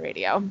on the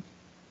radio.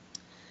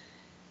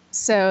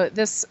 So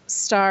this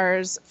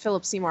stars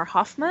Philip Seymour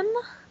Hoffman,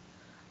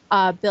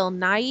 Bill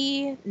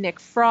Nighy, Nick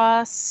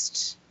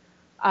Frost,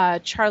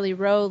 Charlie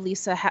Rowe,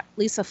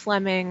 Lisa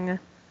Fleming,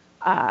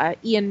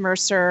 Ian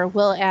Mercer,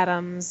 Will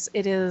Adams.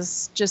 It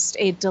is just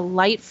a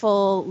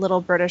delightful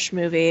little British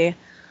movie,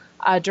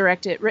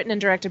 written and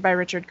directed by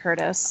Richard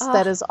Curtis,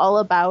 that is all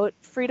about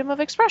freedom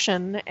of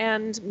expression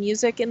and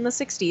music in the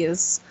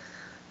 60s.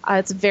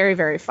 It's very,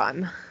 very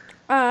fun.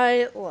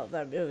 I love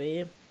that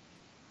movie.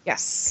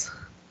 Yes.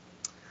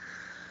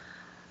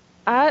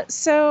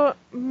 So,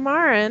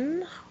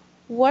 Maren,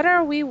 what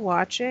are we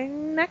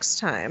watching next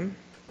time?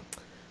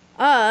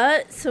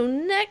 So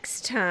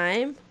next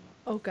time...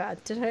 Oh,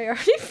 God, did I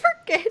already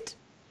forget?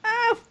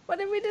 What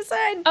did we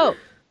decide? Oh,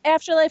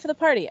 Afterlife of the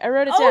Party. I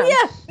wrote it down. Oh,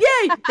 yeah.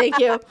 Yay. Thank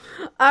you.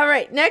 All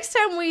right. Next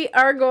time we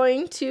are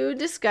going to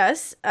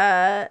discuss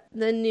the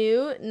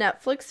new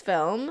Netflix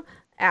film,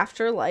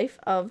 Afterlife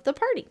of the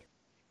Party.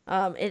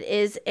 It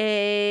is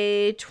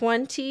a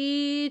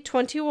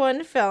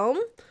 2021 film.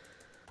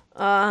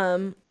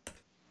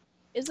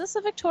 Is this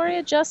a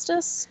Victoria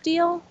Justice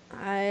deal?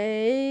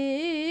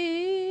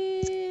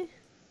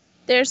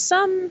 There's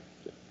some...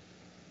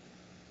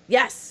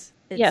 Yes.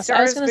 Yes,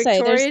 I was going to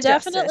say, there's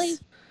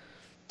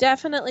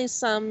definitely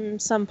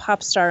some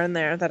pop star in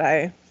there that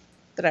I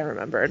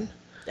remembered.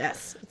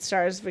 Yes, it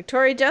stars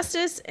Victoria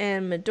Justice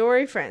and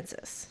Midori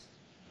Francis.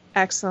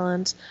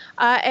 Excellent.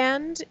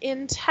 And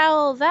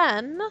until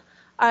then,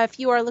 if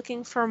you are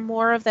looking for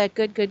more of that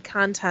good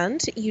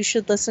content, you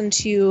should listen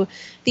to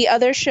the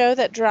other show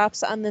that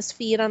drops on this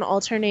feed on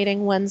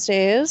alternating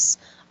Wednesdays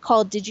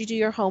called Did You Do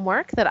Your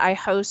Homework, that I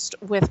host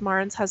with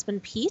Maren's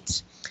husband,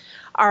 Pete.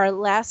 Our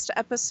last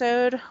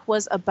episode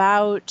was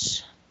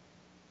about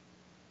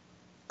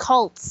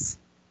cults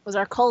was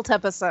our cult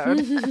episode.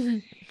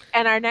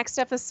 And our next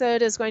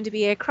episode is going to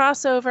be a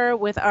crossover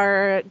with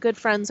our good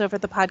friends over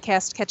at the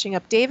podcast Catching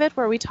Up David,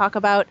 where we talk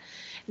about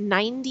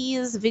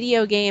 90s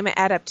video game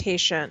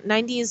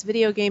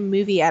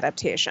movie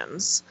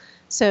adaptations.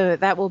 So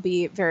that will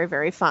be very,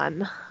 very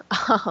fun.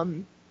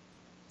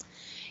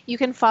 You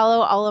can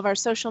follow all of our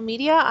social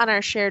media on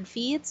our shared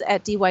feeds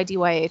at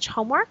DYDYH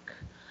Homework.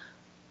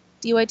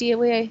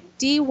 DYDYH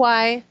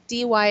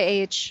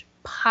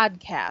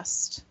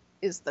Podcast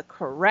is the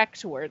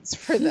correct words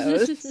for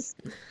those.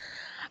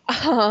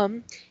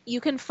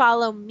 You can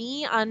follow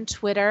me on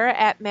Twitter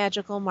at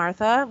Magical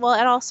Martha. Well,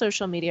 at all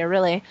social media,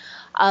 really.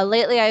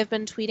 Lately, I've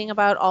been tweeting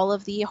about all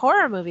of the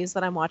horror movies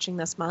that I'm watching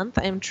this month.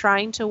 I'm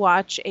trying to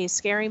watch a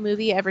scary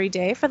movie every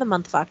day for the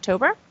month of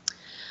October.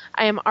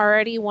 I am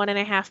already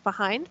 1.5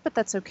 behind, but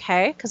that's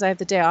okay because I have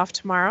the day off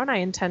tomorrow and I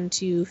intend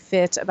to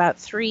fit about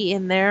 3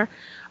 in there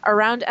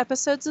around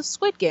episodes of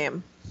Squid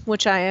Game,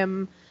 which I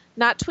am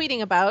not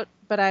tweeting about,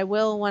 but I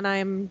will when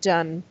I'm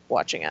done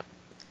watching it.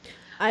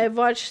 I have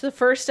watched the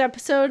first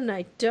episode and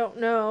I don't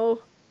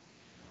know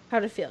how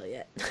to feel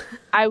yet.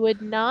 I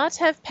would not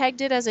have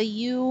pegged it as a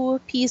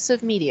you piece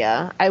of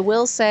media. I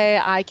will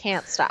say I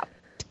can't stop.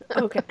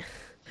 Okay.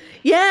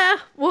 Yeah,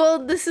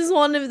 well, this is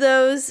one of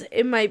those.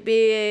 It might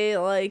be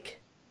I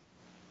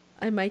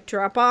might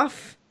drop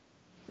off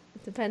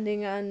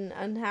depending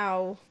on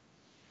how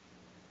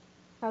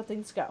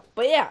things go.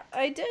 But yeah,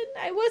 I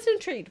was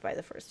intrigued by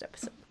the first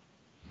episode.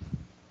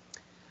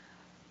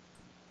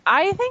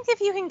 I think if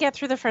you can get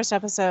through the first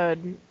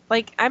episode,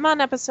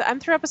 I'm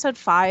through episode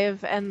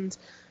 5 and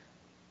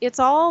it's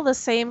all the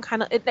same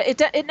kind of,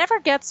 it never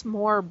gets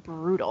more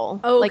brutal.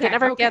 Okay, it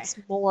never gets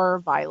more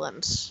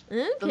violent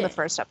than the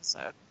first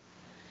episode.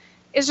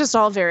 It's just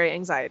all very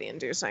anxiety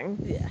inducing.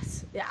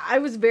 Yes. Yeah, I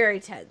was very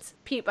tense.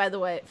 Pete, by the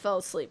way, fell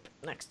asleep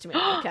next to me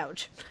on the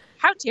couch.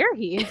 How dare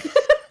he?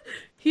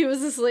 He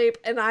was asleep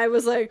and I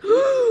was like,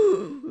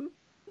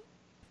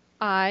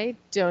 I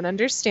don't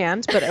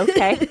understand, but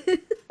okay.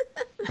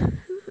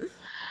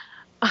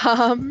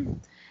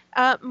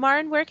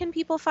 Marin, where can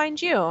people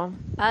find you?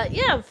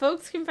 Yeah,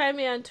 folks can find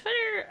me on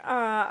Twitter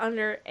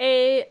under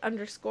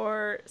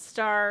 _star_dance,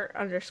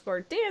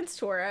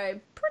 where I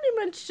pretty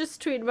much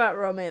just tweet about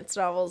romance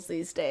novels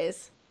these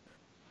days.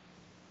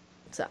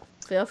 So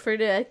feel free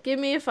to give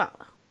me a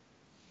follow.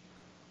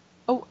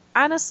 Oh,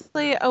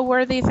 honestly, a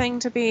worthy thing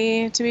to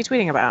be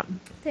tweeting about.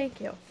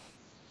 Thank you.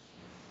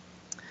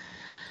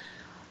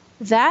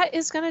 That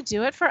is going to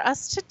do it for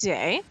us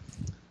today.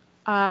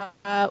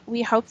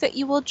 We hope that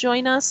you will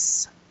join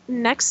us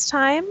next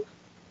time.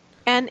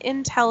 And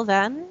until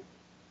then,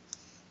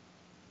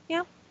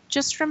 yeah,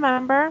 just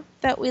remember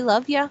that we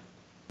love you.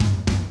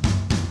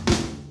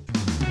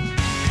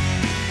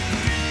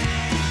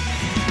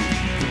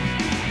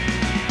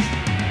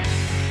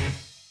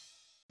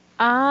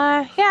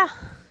 Yeah,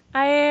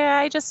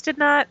 I just did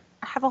not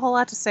have a whole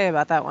lot to say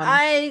about that one.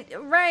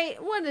 Right,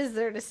 what is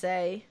there to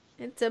say?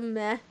 It's a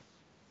meh.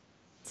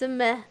 It's a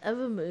meh of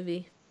a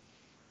movie.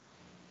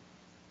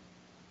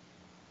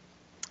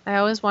 I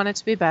always want it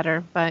to be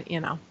better, but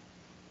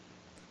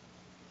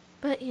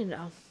But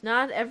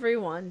not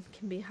everyone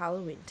can be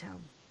Halloween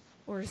Town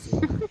or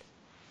Zealand.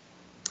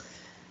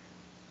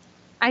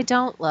 I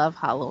don't love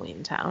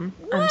Halloween Town.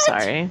 What? I'm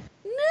sorry.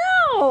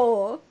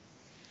 No!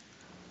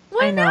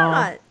 Why I know.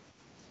 not?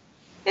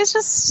 It's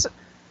just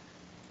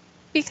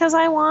because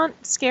I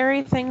want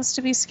scary things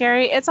to be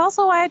scary. It's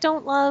also why I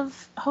don't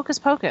love Hocus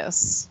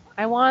Pocus.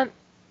 Oh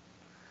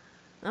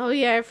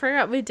yeah, I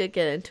forgot we did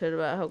get into it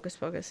about Hocus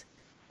Pocus.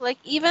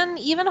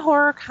 Even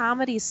horror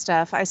comedy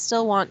stuff, I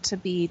still want to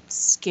be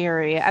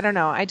scary. I don't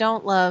know. I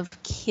don't love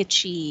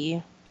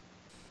kitschy.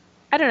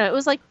 I don't know. It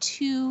was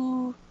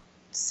too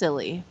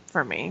silly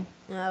for me.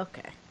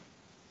 Okay.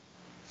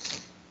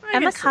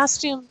 And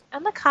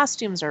the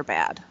costumes are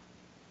bad.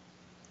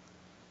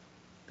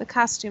 The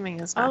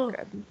costuming is not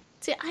good.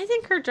 See, I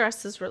think her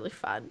dress is really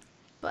fun,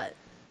 but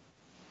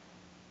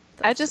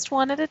I just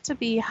wanted it to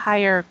be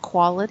higher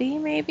quality,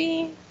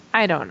 maybe.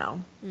 I don't know.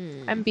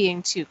 I'm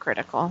being too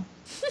critical.